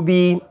 will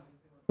be,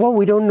 well,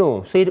 we don't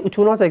know, so it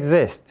will not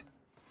exist.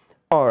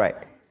 All right.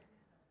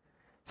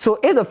 So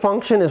if the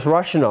function is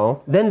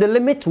rational, then the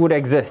limit would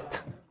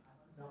exist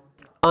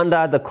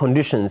under the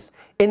conditions.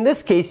 In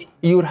this case,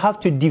 you would have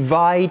to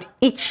divide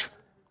each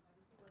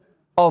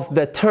of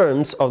the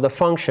terms of the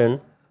function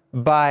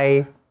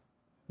by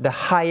the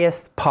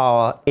highest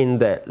power in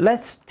there.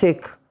 Let's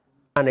take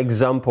an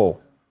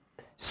example.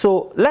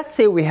 So let's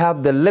say we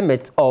have the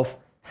limit of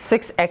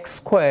 6x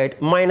squared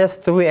minus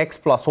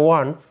 3x plus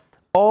 1,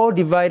 all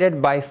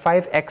divided by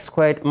 5x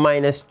squared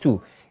minus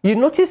 2. You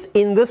notice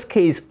in this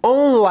case,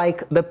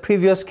 unlike the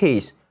previous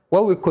case,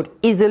 where we could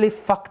easily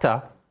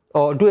factor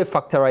or do a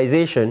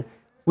factorization,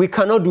 we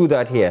cannot do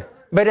that here.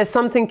 But there's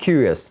something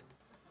curious.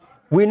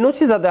 We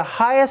notice that the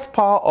highest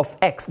power of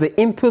x, the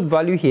input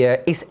value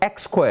here, is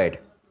x squared.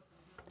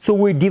 So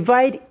we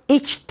divide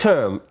each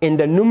term in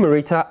the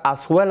numerator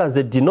as well as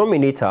the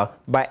denominator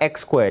by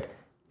x squared.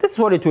 This is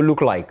what it will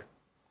look like.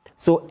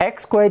 So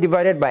x squared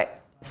divided by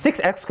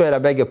 6x squared, I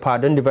beg your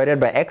pardon, divided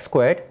by x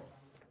squared,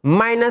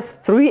 minus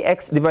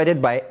 3x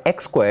divided by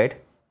x squared,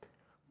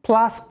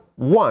 plus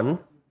 1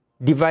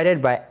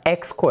 divided by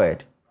x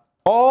squared.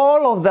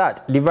 All of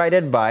that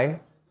divided by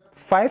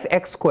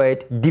 5x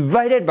squared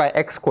divided by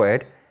x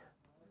squared,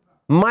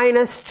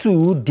 minus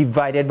 2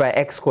 divided by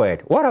x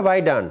squared. What have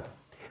I done?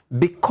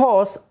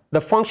 Because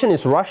the function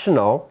is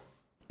rational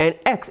and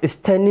x is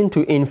tending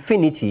to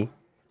infinity,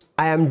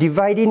 I am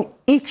dividing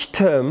each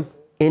term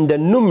in the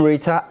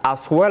numerator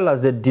as well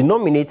as the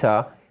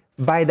denominator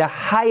by the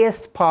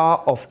highest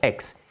power of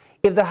x.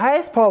 If the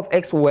highest power of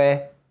x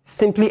were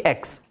simply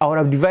x, I would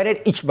have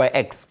divided each by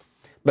x.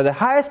 But the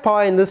highest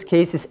power in this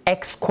case is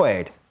x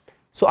squared.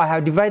 So I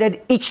have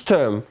divided each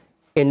term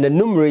in the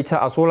numerator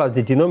as well as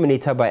the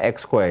denominator by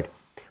x squared.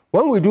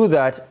 When we do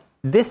that,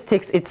 this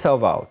takes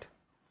itself out.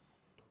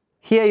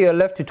 Here you're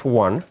left with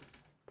 1.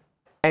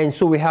 And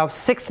so we have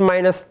 6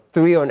 minus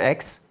 3 on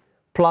x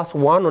plus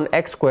 1 on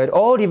x squared,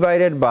 all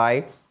divided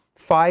by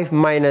 5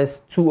 minus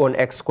 2 on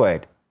x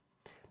squared.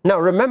 Now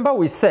remember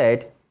we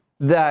said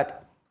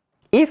that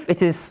if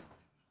it is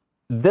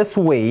this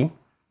way,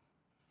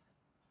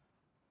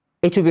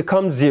 it will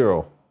become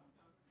 0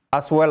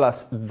 as well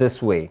as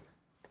this way.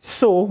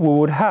 So we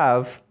would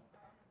have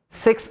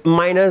 6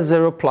 minus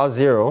 0 plus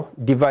 0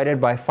 divided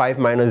by 5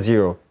 minus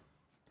 0.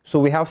 So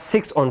we have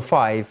 6 on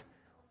 5,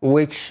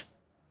 which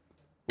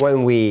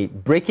when we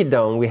break it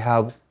down, we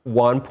have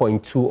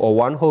 1.2 or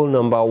one whole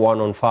number 1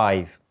 on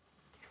 5.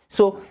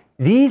 So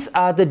these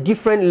are the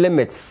different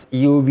limits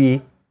you'll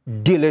be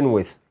dealing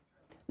with.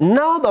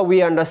 Now that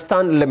we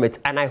understand limits,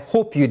 and I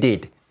hope you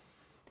did,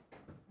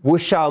 we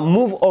shall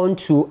move on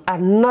to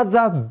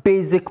another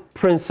basic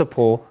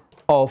principle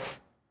of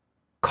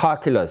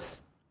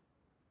calculus.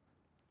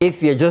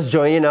 If you're just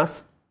joining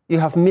us, you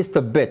have missed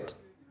a bit.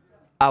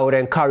 I would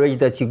encourage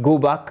that you go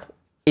back,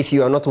 if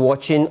you are not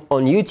watching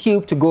on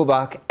YouTube, to go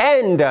back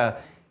and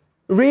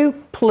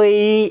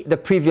replay the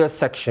previous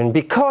section,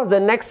 because the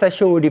next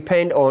session will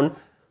depend on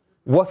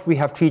what we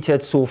have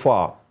treated so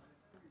far.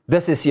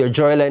 This is your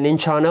Joy Learning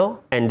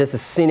channel, and this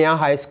is Senior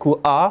High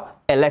School R,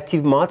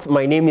 Elective Maths.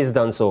 My name is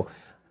Danso.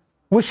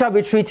 We shall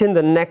be treating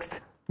the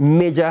next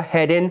major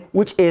heading,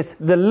 which is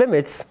the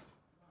limits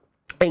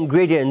and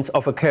gradients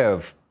of a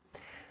curve.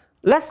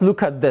 Let's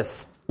look at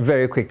this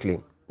very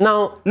quickly.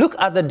 Now, look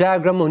at the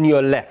diagram on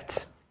your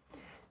left.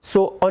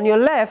 So on your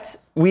left,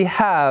 we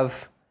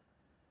have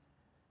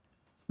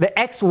the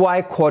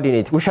XY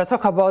coordinate. We shall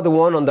talk about the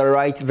one on the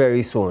right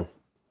very soon.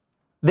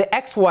 The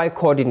XY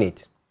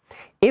coordinate.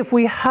 If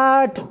we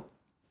had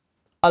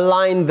a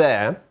line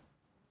there,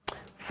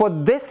 for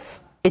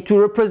this, it will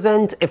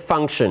represent a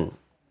function.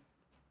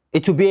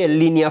 It will be a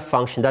linear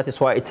function. That is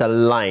why it's a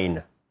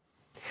line.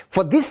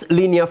 For this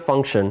linear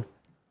function,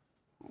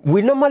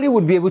 we normally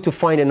would be able to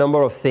find a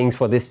number of things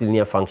for this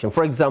linear function.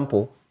 For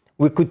example,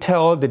 we could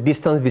tell the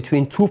distance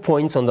between 2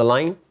 points on the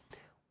line.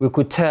 We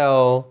could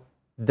tell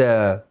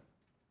the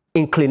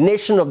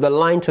inclination of the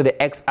line to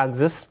the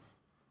x-axis,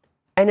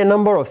 and a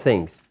number of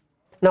things.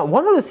 Now,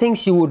 one of the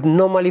things you would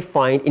normally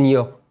find in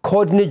your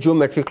coordinate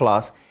geometry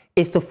class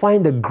is to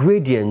find the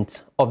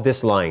gradient of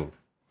this line.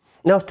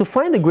 Now, to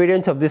find the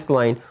gradient of this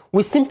line,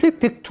 we simply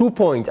pick 2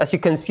 points, as you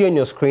can see on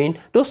your screen,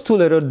 those 2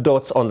 little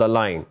dots on the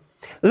line.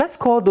 Let's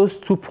call those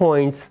 2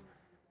 points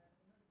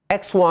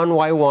x1,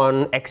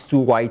 y1,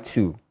 x2,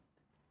 y2.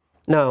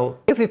 Now,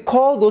 if we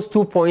call those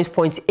 2 points,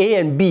 points A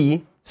and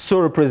B, so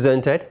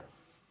represented,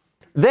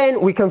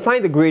 then we can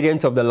find the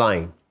gradient of the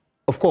line.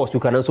 Of course, we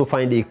can also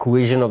find the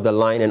equation of the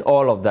line and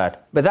all of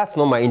that, but that's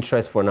not my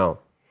interest for now.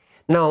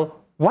 Now,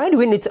 why do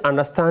we need to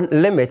understand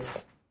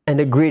limits and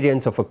the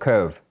gradients of a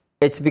curve?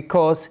 It's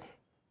because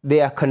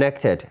they are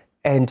connected,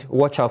 and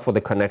watch out for the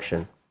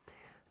connection.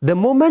 The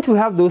moment we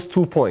have those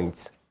 2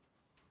 points,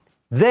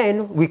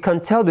 then we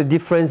can tell the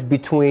difference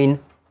between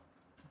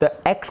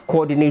the x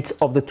coordinates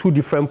of the 2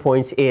 different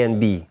points A and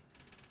B.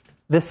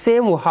 The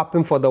same will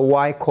happen for the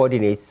y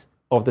coordinates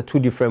of the 2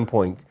 different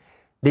points.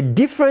 The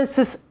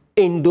differences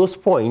in those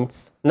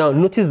points, now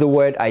notice the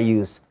word I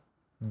use,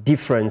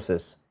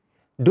 differences.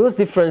 Those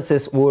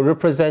differences will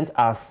represent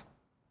as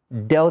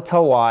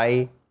delta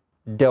y,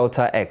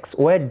 delta x,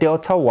 where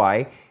delta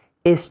y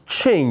is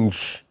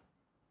change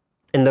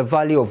in the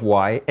value of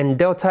y and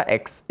delta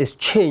x is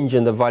change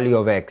in the value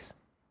of x.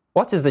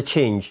 What is the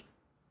change?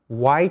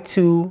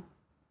 y2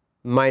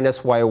 minus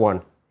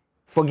y1.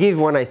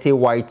 Forgive when I say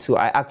y2,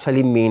 I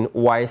actually mean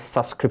y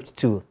subscript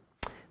 2.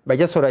 But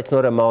just so that it's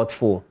not a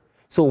mouthful.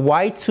 So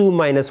y2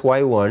 minus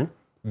y1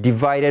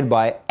 divided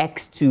by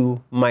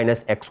x2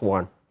 minus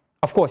x1.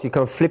 Of course, you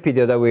can flip it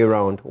the other way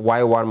around.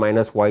 y1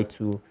 minus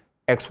y2,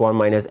 x1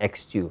 minus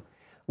x2.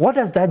 What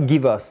does that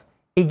give us?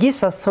 It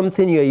gives us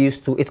something you're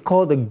used to. It's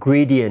called the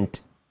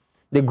gradient.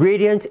 The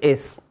gradient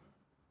is,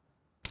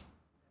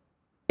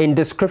 in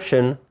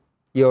description,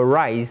 your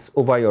rise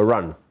over your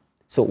run.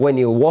 So when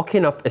you're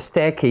walking up a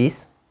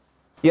staircase,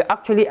 you're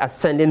actually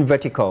ascending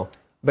vertical,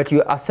 but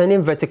you're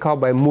ascending vertical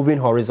by moving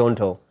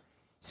horizontal.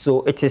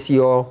 So it is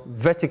your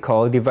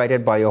vertical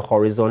divided by your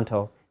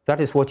horizontal. That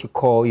is what you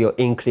call your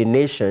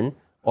inclination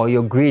or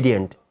your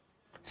gradient.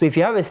 So if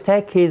you have a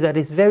staircase that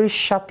is very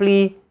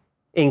sharply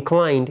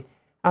inclined,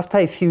 after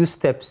a few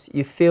steps,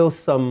 you feel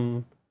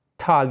some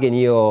tug in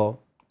your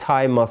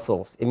thigh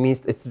muscles. It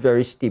means it's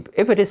very steep.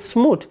 If it is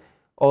smooth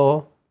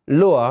or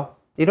lower,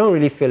 you don't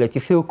really feel it.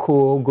 You feel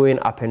cool going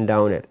up and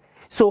down it.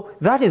 So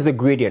that is the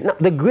gradient. Now,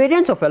 the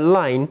gradient of a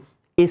line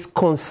is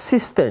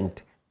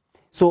consistent.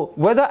 So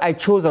whether I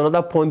chose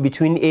another point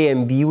between A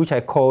and B, which I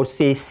call,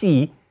 say,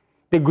 C,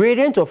 the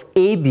gradient of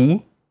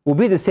AB will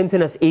be the same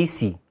thing as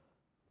AC.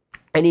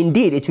 And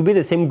indeed, it will be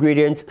the same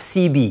gradient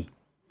CB.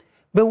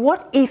 But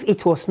what if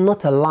it was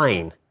not a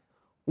line?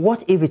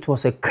 What if it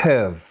was a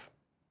curve?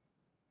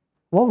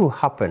 What will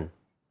happen?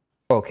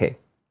 Okay.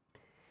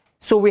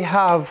 So we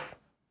have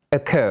a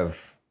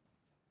curve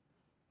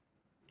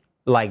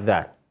like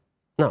that.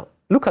 Now,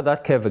 look at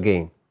that curve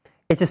again.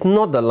 It is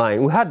not the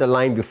line. We had the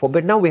line before,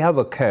 but now we have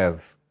a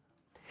curve.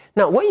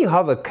 Now, when you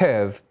have a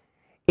curve,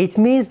 it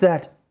means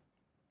that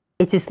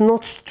it is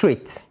not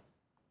straight.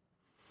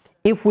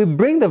 If we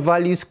bring the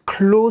values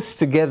close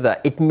together,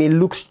 it may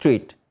look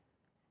straight.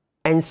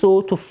 And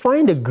so to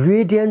find the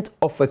gradient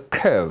of a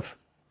curve,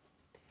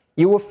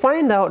 you will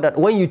find out that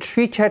when you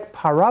treated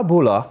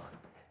parabola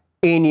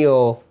in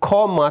your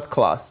core math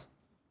class,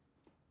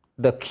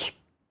 the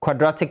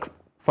quadratic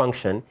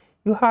function,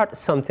 you had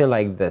something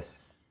like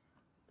this,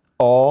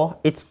 or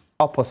its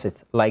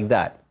opposite, like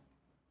that.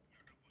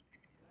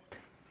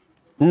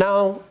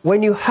 Now,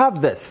 when you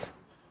have this,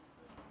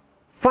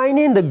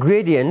 finding the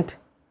gradient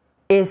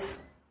is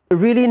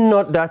really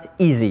not that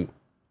easy.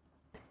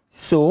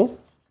 So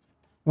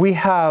we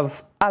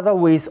have other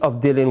ways of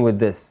dealing with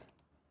this.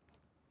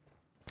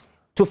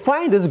 To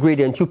find this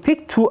gradient, you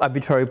pick 2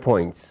 arbitrary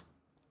points.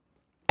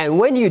 And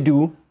when you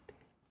do,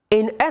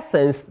 in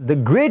essence, the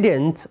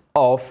gradient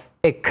of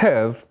a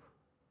curve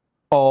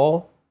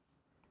or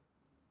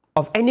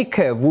of any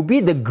curve will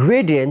be the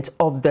gradient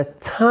of the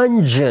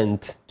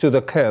tangent to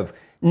the curve.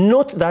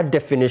 Note that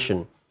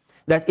definition,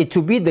 that it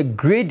will be the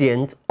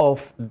gradient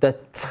of the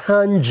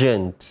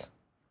tangent.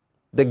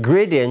 The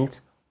gradient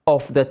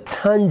of the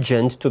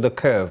tangent to the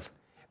curve,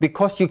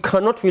 because you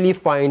cannot really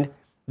find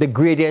the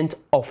gradient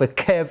of a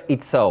curve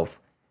itself.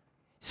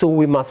 So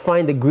we must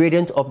find the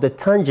gradient of the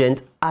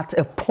tangent at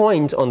a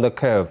point on the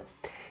curve.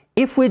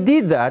 If we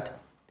did that,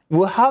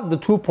 we'll have the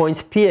 2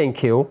 points P and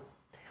Q,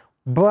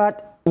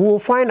 but we'll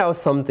find out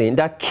something,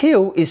 that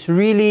Q is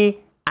really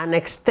an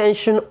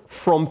extension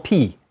from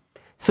P.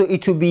 So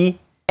it will be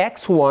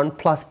x1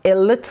 plus a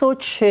little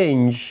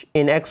change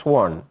in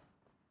x1.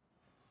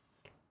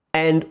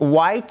 And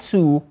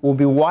y2 will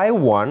be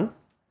y1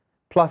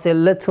 plus a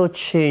little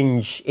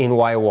change in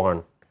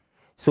y1.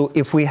 So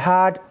if we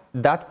had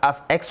that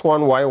as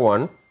x1,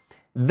 y1,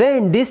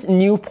 then this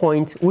new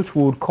point, which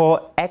we would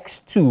call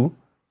x2,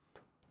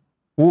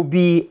 will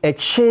be a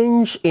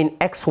change in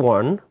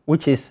x1,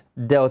 which is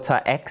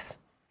delta x,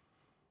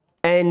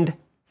 and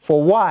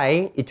for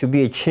y, it will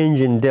be a change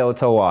in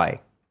delta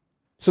y.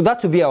 So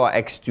that will be our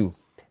x2,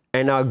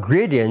 and our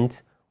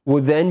gradient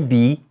will then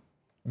be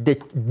the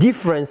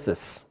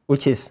differences,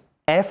 which is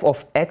f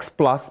of x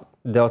plus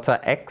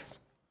delta x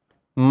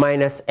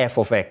minus f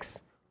of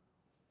x,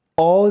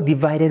 all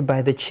divided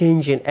by the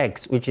change in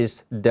x, which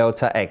is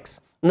delta x.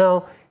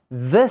 Now,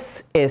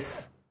 this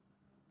is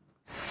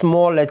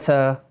small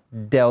letter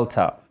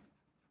delta.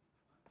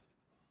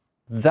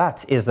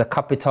 That is the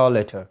capital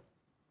letter.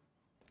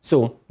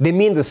 So they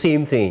mean the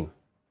same thing,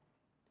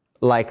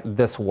 like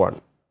this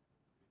one.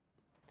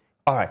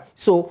 All right,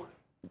 so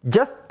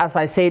just as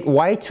I said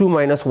y2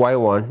 minus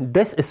y1,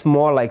 this is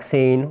more like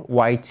saying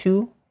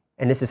y2,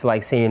 and this is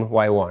like saying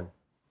y1.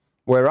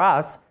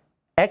 Whereas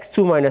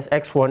x2 minus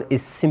x1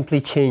 is simply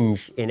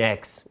change in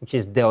x, which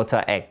is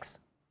delta x.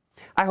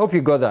 I hope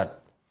you got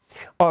that.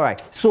 All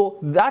right, so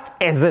that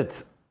is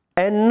it.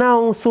 And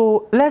now,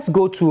 so let's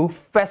go to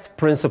first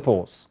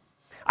principles.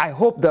 I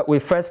hope that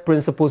with first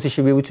principles, you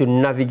should be able to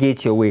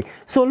navigate your way.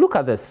 So look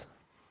at this.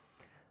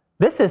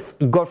 This is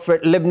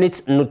Gottfried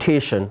Leibniz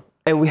notation,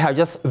 and we have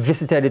just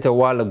visited it a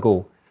while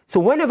ago. So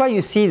whenever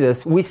you see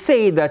this, we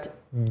say that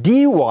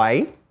dy,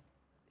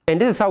 and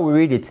this is how we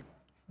read it,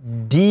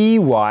 dy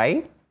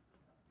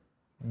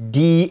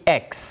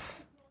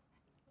dx.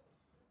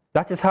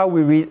 That is how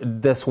we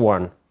read this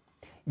one.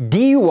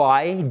 Dy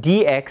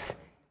dx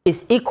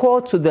is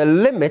equal to the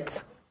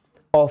limit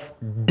of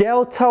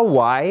delta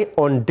y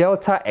on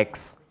delta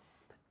x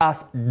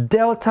as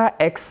delta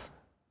x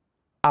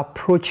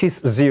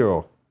approaches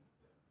 0.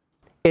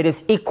 It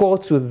is equal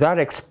to that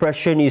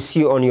expression you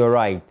see on your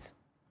right.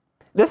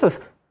 This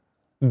is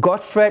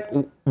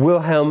Gottfried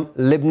Wilhelm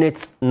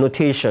Leibniz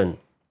notation.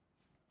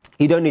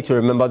 You don't need to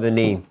remember the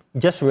name.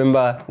 Just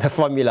remember the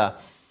formula.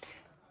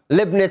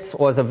 Leibniz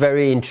was a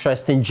very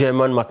interesting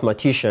German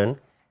mathematician,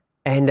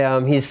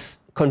 and his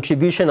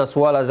contribution, as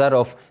well as that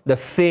of the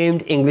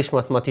famed English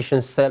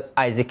mathematician Sir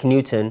Isaac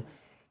Newton,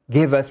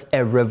 gave us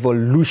a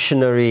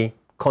revolutionary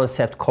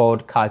concept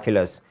called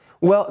calculus.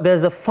 Well,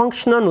 there's a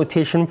functional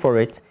notation for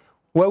it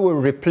where we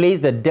replace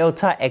the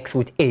delta x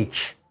with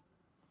h.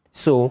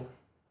 So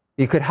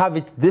you could have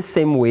it this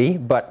same way,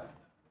 but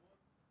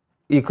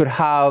you could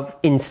have,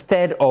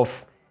 instead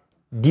of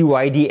dy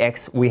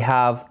dx, we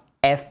have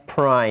f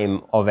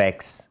prime of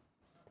x.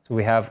 So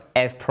we have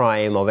f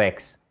prime of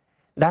x.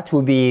 That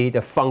will be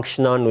the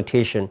functional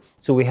notation.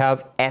 So we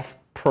have f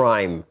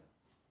prime,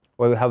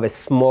 where we have a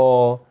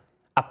small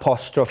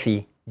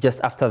apostrophe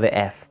just after the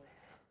f.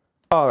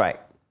 All right.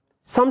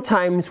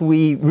 Sometimes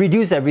we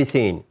reduce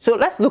everything. So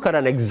let's look at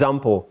an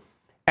example,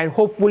 and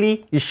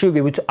hopefully you should be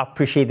able to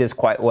appreciate this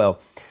quite well.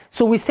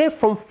 So we say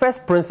from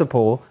first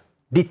principle,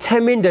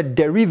 determine the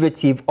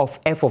derivative of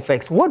f of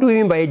x. What do we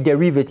mean by a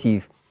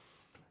derivative?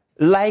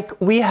 Like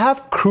we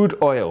have crude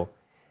oil,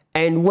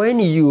 and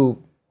when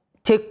you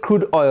take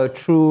crude oil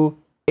through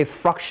a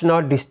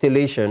fractional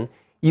distillation,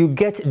 you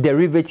get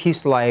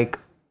derivatives like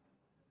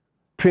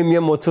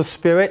premium motor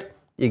spirit,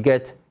 you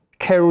get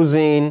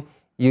kerosene,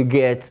 you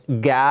get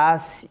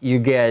gas, you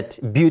get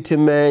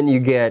bitumen, you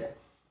get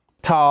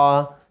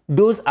tar.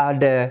 Those are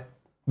the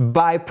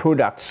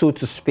byproducts, so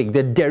to speak,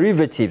 the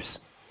derivatives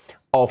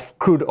of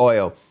crude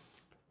oil.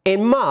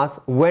 In math,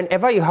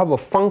 whenever you have a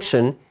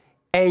function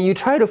and you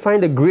try to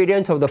find the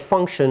gradient of the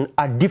function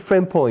at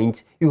different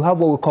points, you have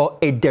what we call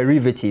a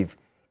derivative.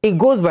 It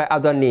goes by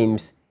other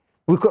names.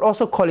 We could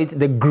also call it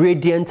the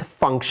gradient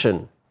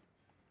function.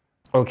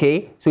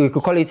 Okay, so we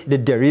could call it the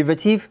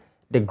derivative,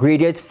 the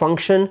gradient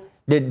function,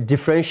 the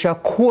differential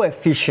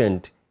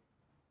coefficient.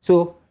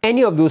 So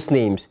any of those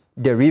names,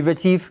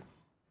 derivative,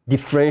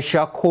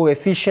 differential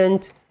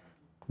coefficient,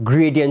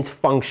 gradient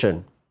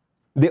function,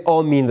 they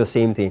all mean the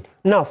same thing.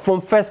 Now,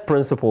 from first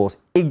principles,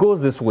 it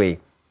goes this way.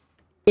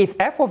 If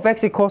f of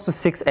x equals to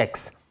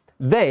 6x,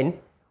 then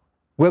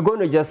we're going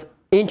to just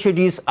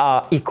introduce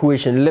our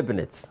equation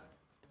Leibniz.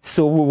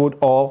 So we would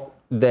all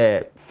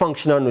the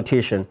functional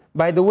notation.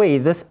 By the way,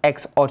 this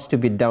x ought to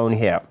be down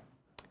here.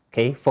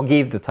 Okay,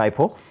 forgive the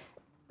typo.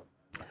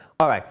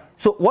 All right,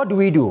 so what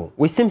do?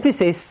 We simply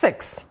say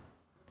 6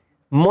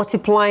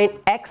 multiplying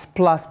x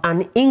plus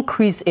an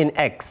increase in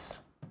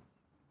x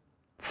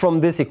from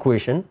this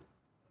equation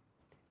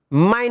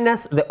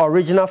minus the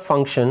original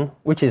function,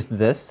 which is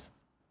this.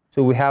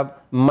 So we have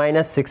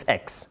minus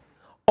 6x,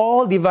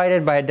 all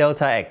divided by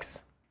delta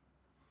x.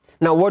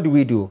 Now what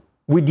do?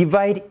 we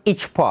divide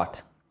each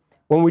part.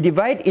 When we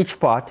divide each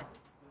part,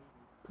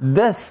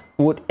 this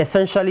would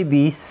essentially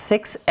be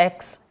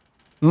 6x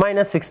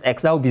minus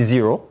 6x. That would be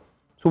 0.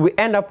 So we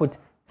end up with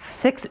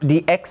 6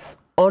 dx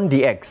on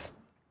dx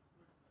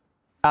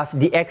as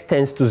dx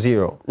tends to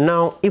 0.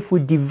 Now, if we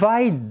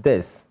divide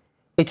this,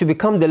 it will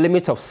become the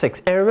limit of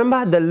 6. And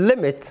remember, the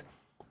limit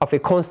of a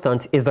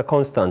constant is the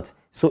constant.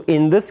 So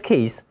in this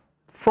case,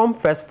 from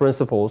first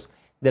principles,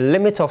 the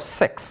limit of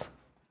 6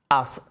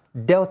 as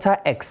delta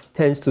x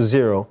tends to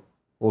 0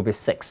 will be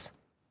 6.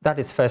 That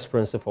is first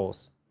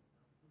principles.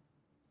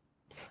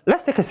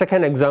 Let's take a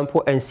second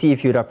example and see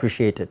if you'd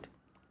appreciate it.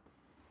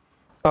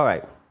 All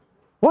right.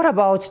 What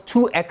about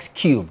 2x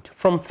cubed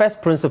from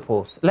first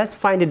principles? Let's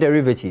find the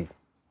derivative.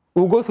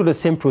 We'll go through the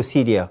same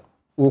procedure.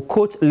 We'll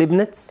quote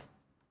Leibniz.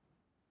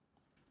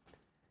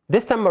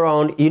 This time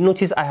around, you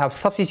notice I have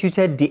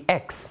substituted the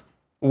x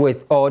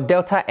with, or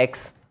delta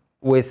x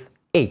with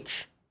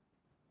h.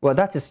 Well,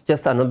 that is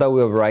just another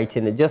way of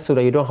writing it, just so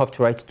that you don't have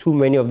to write too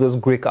many of those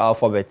Greek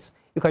alphabets.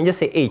 You can just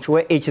say h,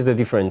 where h is the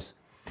difference.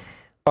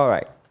 All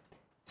right.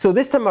 So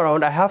this time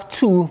around, I have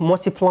 2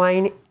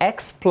 multiplying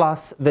x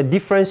plus the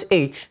difference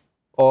h,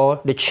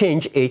 or the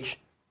change h,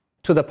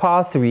 to the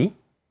power 3,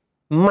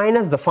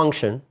 minus the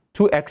function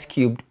 2x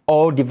cubed,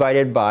 all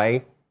divided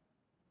by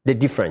the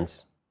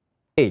difference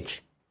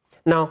h.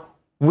 Now,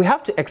 we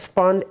have to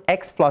expand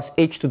x plus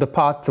h to the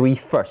power 3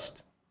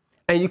 first.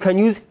 And you can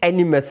use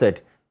any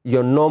method,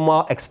 your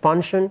normal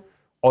expansion,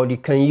 or you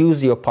can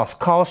use your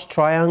Pascal's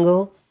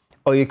triangle,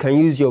 or you can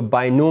use your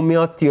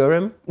binomial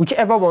theorem,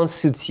 whichever one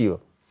suits you.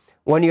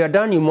 When you are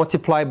done, you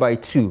multiply by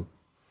 2.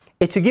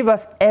 It will give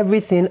us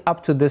everything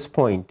up to this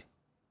point.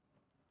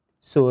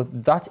 So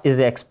that is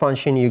the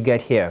expansion you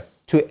get here.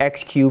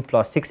 2x cubed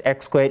plus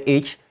 6x squared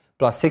h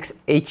plus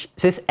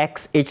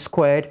 6x h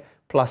squared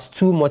plus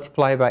 2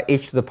 multiplied by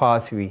h to the power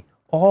 3,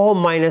 all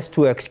minus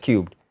 2x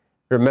cubed.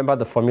 Remember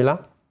the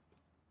formula?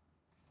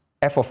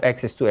 F of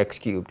x is 2x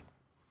cubed.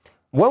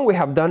 When we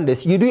have done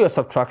this, you do your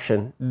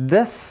subtraction.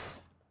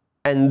 This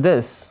and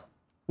this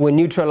will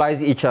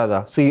neutralize each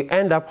other. So you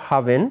end up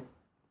having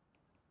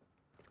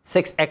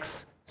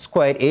 6x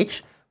squared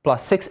h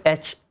plus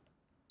 6x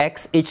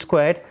h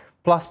squared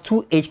plus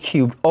 2h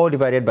cubed, all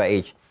divided by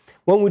h.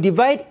 When we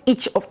divide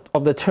each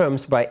of the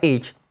terms by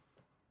h,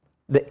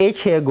 the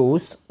h here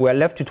goes, we're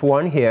left with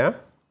 1 here,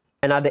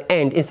 and at the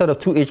end, instead of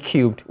 2h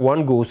cubed,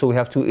 1 goes, so we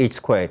have 2h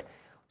squared.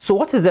 So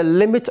what is the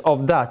limit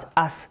of that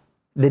as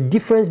the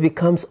difference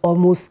becomes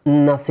almost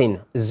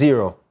nothing,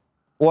 0?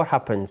 What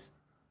happens?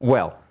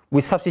 Well,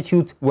 we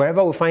substitute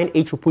wherever we find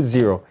h, we put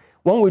 0.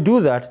 When we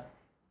do that,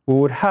 we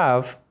would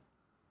have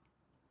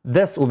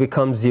this will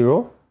become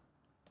 0,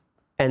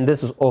 and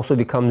this will also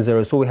become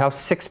 0. So we have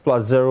 6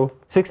 plus 0,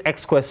 6x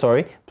squared,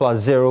 sorry, plus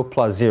 0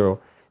 plus 0.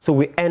 So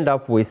we end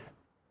up with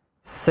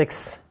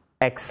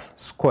 6x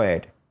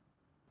squared.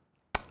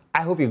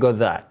 I hope you got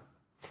that.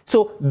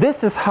 So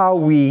this is how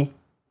we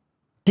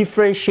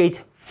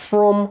differentiate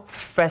from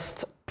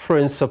first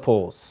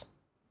principles.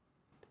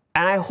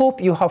 And I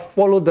hope you have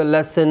followed the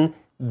lesson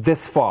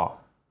this far.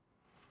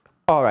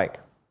 All right.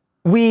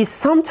 We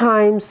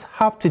sometimes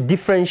have to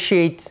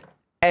differentiate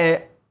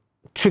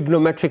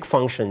trigonometric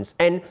functions,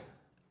 and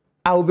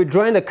I will be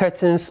drawing the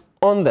curtains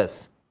on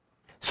this.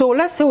 So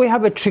let's say we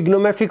have a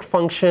trigonometric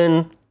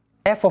function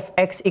f of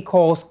x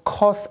equals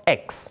cos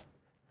x.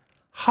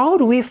 How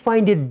do we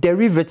find the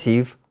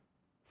derivative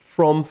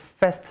from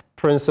first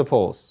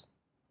principles?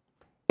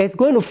 It's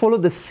going to follow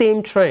the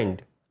same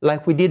trend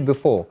like we did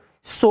before.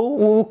 So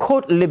we will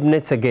quote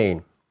Leibniz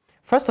again.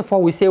 First of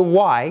all, we say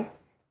y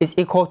is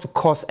equal to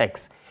cos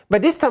x.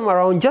 But this time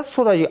around, just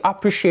so that you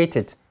appreciate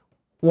it,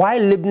 why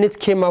Leibniz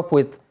came up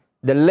with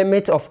the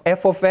limit of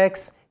f of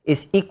x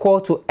is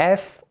equal to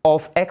f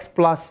of x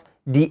plus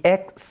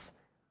dx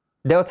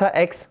delta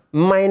x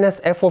minus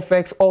f of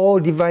x all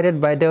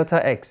divided by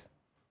delta x.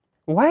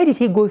 Why did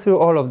he go through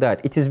all of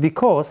that? It is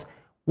because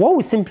what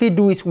we simply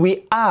do is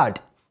we add.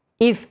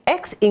 If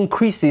x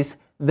increases,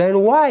 then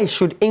y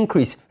should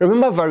increase.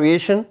 Remember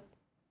variation?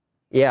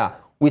 Yeah,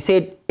 we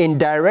said in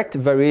direct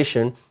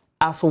variation,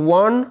 as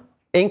one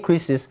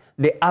increases,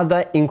 the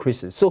other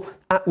increases. So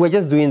we're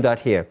just doing that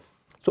here.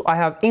 So I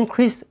have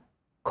increased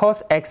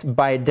cos x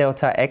by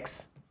delta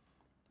x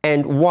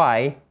and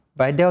y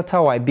by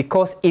delta y,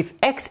 because if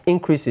x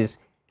increases,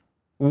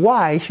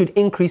 y should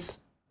increase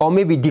or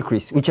maybe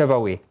decrease, whichever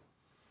way.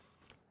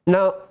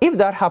 Now, if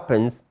that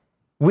happens,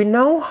 we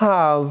now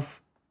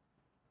have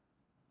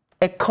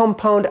a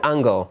compound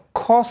angle,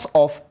 cos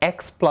of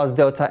x plus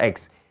delta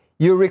x.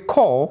 You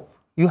recall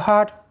you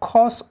had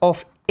cos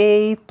of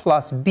a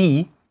plus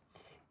b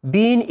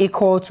being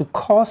equal to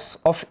cos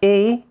of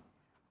a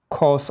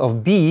cos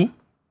of b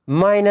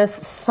minus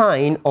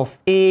sine of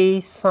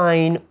a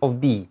sine of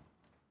b.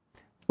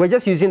 We're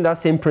just using that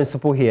same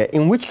principle here,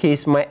 in which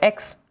case my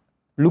x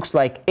looks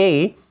like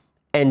a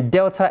and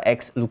delta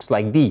x looks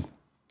like b.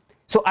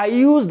 So I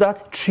use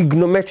that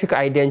trigonometric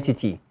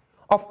identity.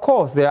 Of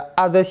course, there are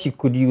others you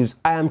could use.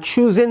 I am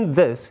choosing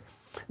this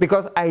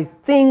because I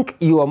think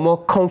you are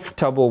more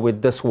comfortable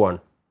with this one.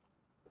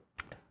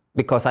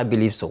 because I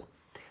believe so.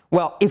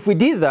 Well, if we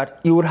did that,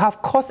 you would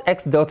have cos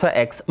x delta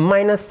x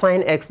minus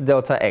sin x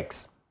delta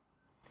x.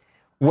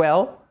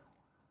 Well,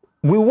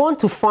 we want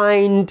to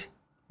find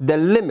the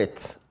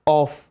limit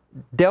of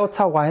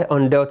delta y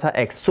on delta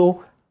x.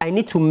 So I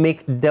need to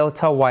make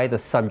delta y the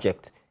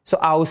subject. So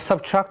I'll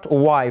subtract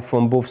y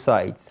from both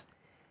sides.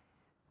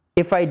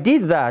 If I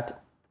did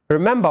that,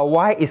 remember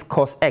y is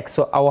cos x,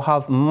 so I will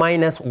have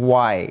minus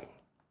y,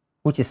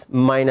 which is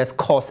minus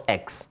cos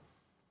x.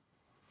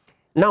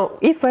 Now,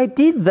 if I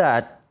did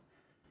that,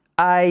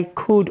 I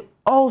could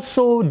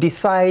also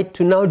decide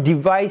to now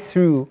divide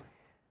through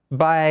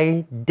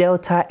by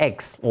delta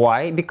x.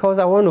 Why? Because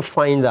I want to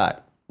find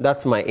that.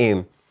 That's my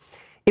aim.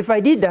 If I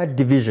did that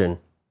division,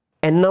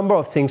 a number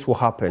of things will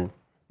happen.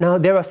 Now,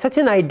 there are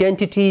certain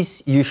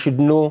identities you should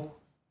know,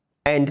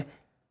 and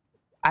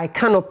I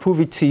cannot prove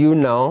it to you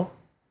now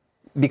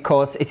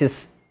because it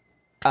is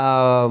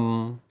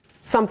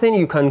something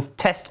you can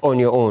test on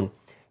your own.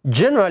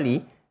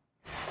 Generally,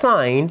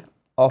 sine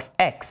of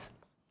x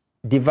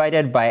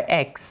divided by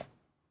x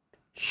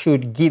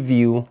should give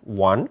you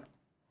 1,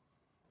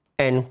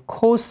 and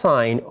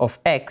cosine of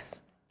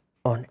x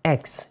on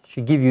x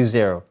should give you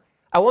 0.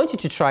 I want you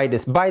to try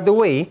this. By the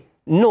way,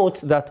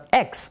 note that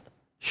x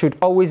should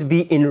always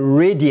be in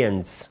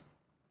radians.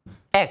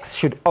 X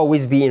should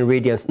always be in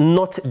radians,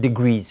 not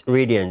degrees,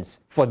 radians,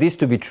 for this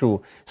to be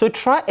true. So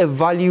try a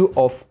value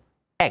of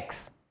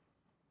x,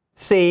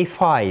 say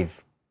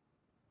 5,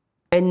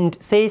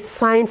 and say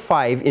sine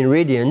 5 in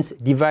radians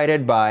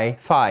divided by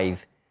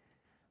 5.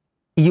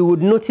 You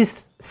would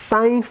notice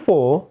sine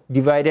 4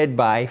 divided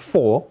by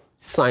 4,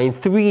 sine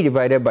 3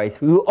 divided by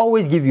 3 will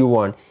always give you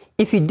 1.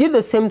 If you did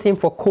the same thing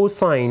for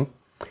cosine,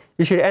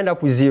 you should end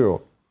up with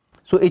 0.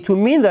 So it will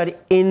mean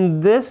that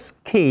in this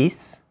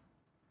case,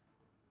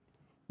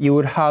 you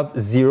would have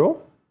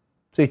 0.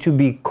 So it would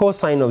be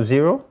cosine of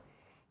 0.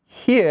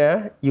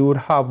 Here, you would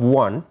have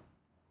 1.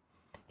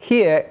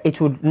 Here,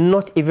 it would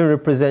not even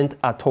represent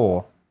at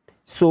all.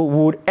 So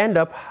we would end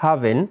up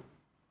having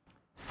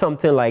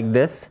something like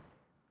this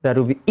that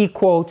will be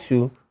equal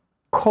to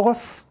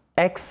cos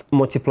x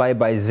multiplied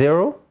by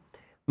 0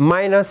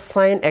 minus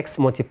sine x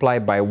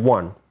multiplied by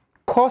 1.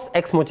 Cos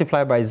x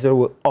multiplied by 0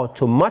 will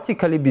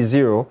automatically be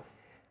 0,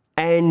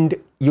 and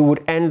you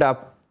would end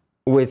up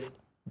with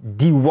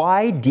dy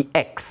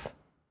dx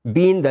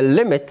being the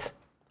limit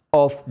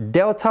of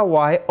delta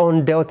y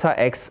on delta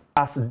x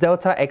as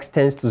delta x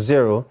tends to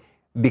 0,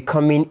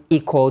 becoming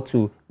equal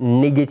to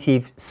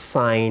negative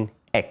sine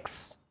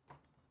x.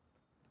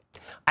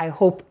 I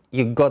hope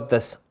you got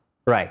this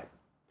right.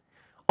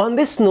 On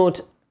this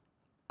note,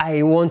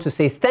 I want to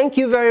say thank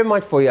you very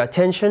much for your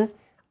attention.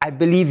 I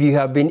believe you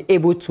have been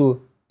able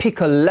to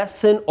pick a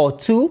lesson or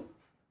two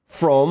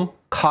from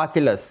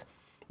calculus.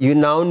 You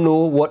now know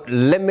what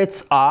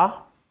limits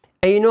are,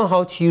 and you know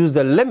how to use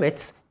the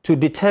limits to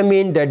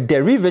determine the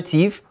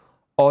derivative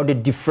or the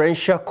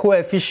differential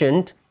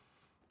coefficient,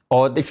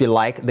 or if you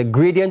like, the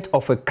gradient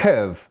of a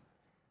curve.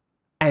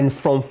 And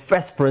from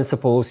first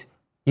principles,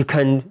 you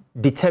can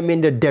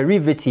determine the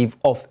derivative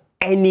of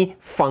any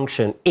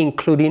function,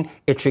 including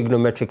a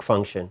trigonometric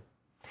function.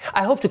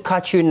 I hope to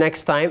catch you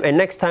next time, and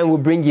next time we'll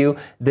bring you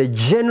the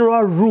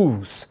general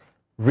rules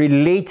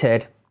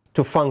related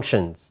to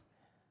functions.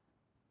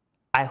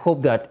 I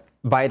hope that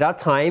by that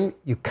time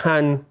you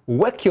can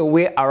work your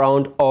way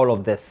around all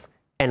of this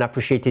and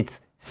appreciate it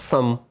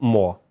some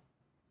more.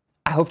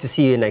 I hope to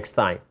see you next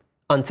time.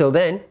 Until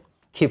then,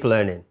 keep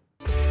learning.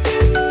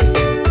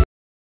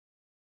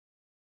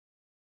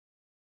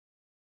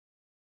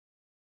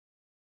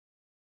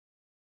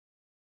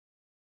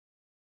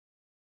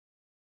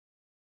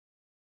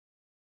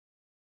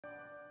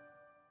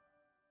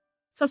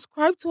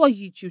 Subscribe to our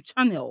YouTube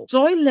channel,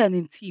 Joy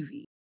Learning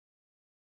TV.